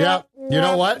 Yeah. You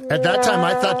know what? At that time,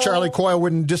 I thought Charlie Coyle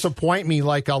wouldn't disappoint me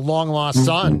like a long-lost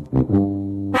son.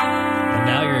 And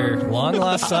now your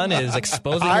long-lost son is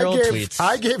exposing your old tweets.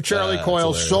 I gave Charlie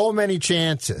Coyle so many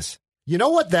chances. You know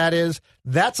what that is?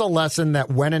 That's a lesson that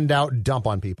when in doubt, dump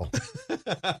on people.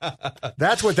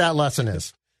 That's what that lesson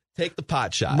is. Take the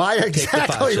pot shot.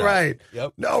 Exactly right.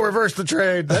 Yep. No, reverse the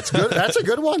trade. That's good. That's a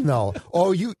good one, though.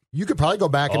 Oh, you could probably go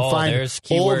back and find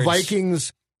old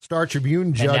Vikings Star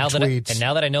Tribune Judd tweets. And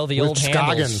now that I know the old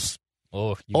Scoggins.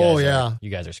 Handles, you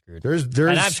guys are screwed.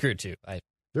 And I'm screwed too.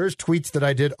 There's tweets that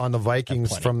I did on the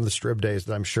Vikings from the Strib days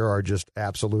that I'm sure are just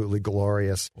absolutely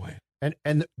glorious. Boy.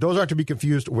 And those aren't to be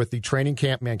confused with the training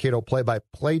camp Mankato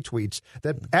play-by-play tweets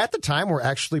that at the time were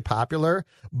actually popular,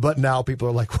 but now people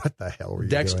are like, "What the hell were you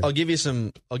Dex, doing?" I'll give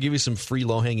you some free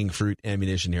low-hanging fruit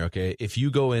ammunition here. Okay, if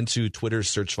you go into Twitter's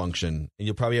search function, and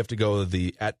you'll probably have to go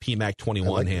the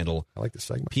 @PMac21 handle. I like the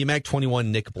segment.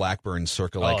 PMac21 Nick Blackburn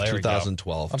circa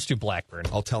 2012. Let's do Blackburn.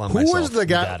 I'll tell him Who myself. was the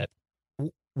guy?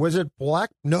 Was it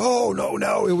Black? No.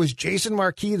 It was Jason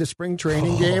Marquis, the spring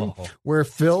training game, where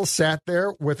Phil sat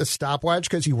there with a stopwatch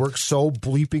because he worked so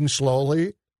bleeping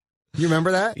slowly. You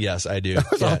remember that? Yes, I do.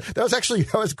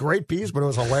 That was a great piece, but it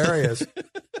was hilarious.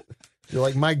 You're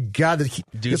like, my God,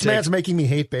 this man's making me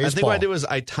hate baseball. I think what I did was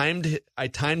I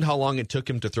timed how long it took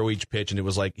him to throw each pitch, and it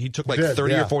was like he took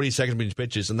 30 or 40 seconds between each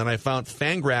pitches, and then I found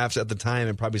Fangraphs at the time,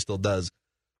 and probably still does,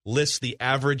 lists the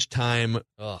average time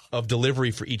of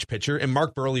delivery for each pitcher, and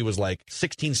Mark Burley was like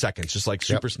 16 seconds, just like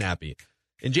super snappy.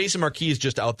 And Jason Marquis is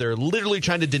just out there literally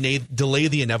trying to delay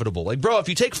the inevitable. Like, bro, if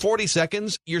you take 40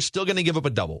 seconds, you're still going to give up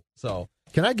a double. So,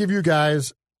 can I give you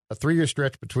guys a 3-year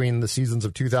stretch between the seasons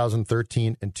of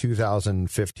 2013 and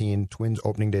 2015 Twins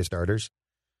opening day starters?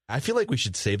 I feel like we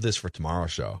should save this for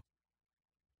tomorrow's show.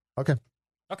 Okay.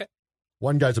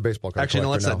 One guy's a baseball card collector.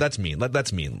 Actually, no, that's mean.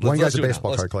 That's mean. One guy's a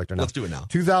baseball card collector now. Let's do it now.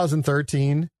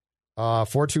 2013,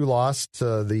 4-2 loss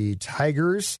to the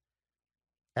Tigers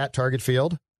at Target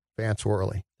Field. Vance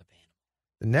Worley.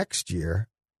 The next year,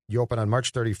 you open on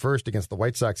March 31st against the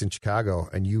White Sox in Chicago,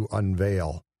 and you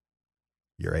unveil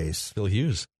your ace. Phil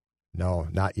Hughes. No,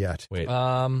 not yet. Wait.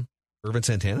 Irvin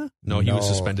Santana? No, he was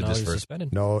suspended this first.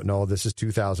 No, this is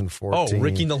 2014. Oh,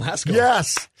 Ricky Nolasco.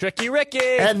 Yes. Tricky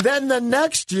Ricky. And then the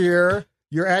next year,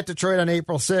 you're at Detroit on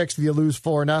April 6th. You lose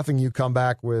 4-0. You come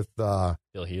back with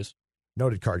Phil Hughes.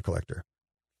 Noted card collector.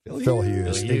 Phil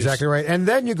Hughes. Exactly right. And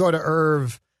then you go to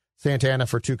Irv Santana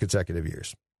for 2 consecutive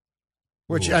years.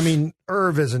 Which, I mean,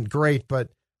 Irv isn't great, but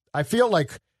I feel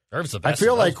like Irv's the best. I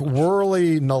feel like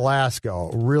Worley Nolasco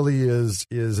really is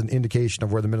an indication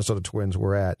of where the Minnesota Twins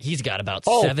were at. He's got about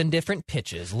 7 different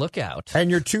pitches. Look out. And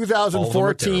your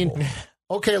 2014...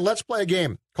 Okay, let's play a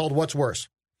game called What's Worse.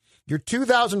 Your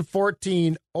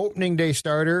 2014 opening day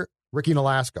starter, Ricky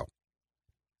Nolasco.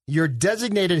 Your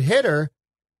designated hitter,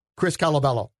 Chris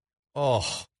Colabello.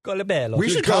 Oh, Colabello. We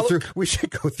should go through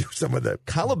some of the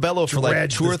Colabello for like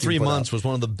 2 or 3 months was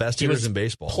one of the best hitters in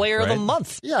baseball. Player of the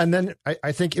month. Yeah, and then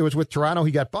I think it was with Toronto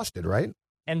he got busted, right?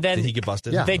 And then did he get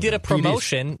busted? Yeah. They did a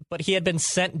promotion, but he had been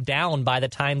sent down by the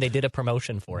time they did a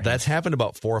promotion for him. That's happened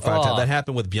about 4 or 5 times. That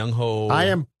happened with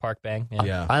Byung-ho. Park Bang.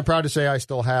 Yeah. I'm proud to say I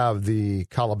still have the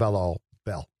Colabello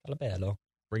bell. Colabello.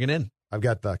 Bring it in. I've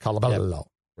got the Colabello. Yep.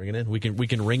 Bring it in. We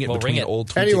can ring it between old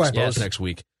tweets exposed next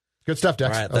week. Good stuff,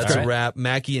 Dex. All right, that's a wrap.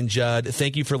 Mackie and Judd,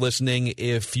 thank you for listening.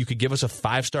 If you could give us a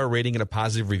 5-star rating and a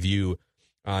positive review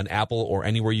on Apple or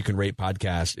anywhere you can rate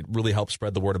podcasts, it really helps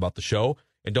spread the word about the show.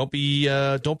 And don't be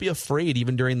afraid,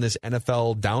 even during this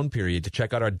NFL down period, to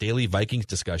check out our daily Vikings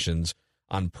discussions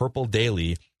on Purple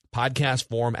Daily, podcast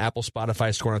form, Apple,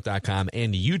 Spotify, ScoreNorth.com,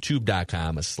 and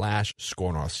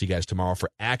YouTube.com/ScoreNorth. See you guys tomorrow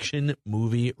for Action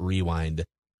Movie Rewind.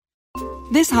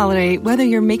 This holiday, whether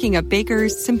you're making a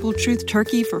Baker's Simple Truth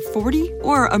turkey for 40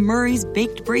 or a Murray's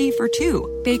Baked Brie for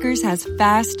 2, Baker's has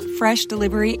fast, fresh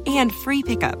delivery and free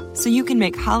pickup, so you can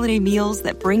make holiday meals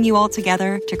that bring you all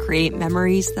together to create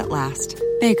memories that last.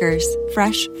 Baker's,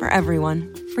 fresh for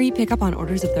everyone. Free pickup on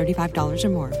orders of $35 or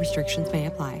more. Restrictions may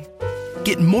apply.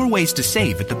 Get more ways to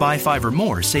save at the Buy 5 or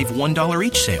More Save $1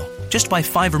 each sale. Just buy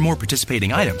 5 or more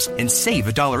participating items and save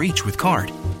 $1 each with card.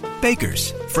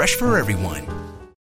 Baker's, fresh for everyone.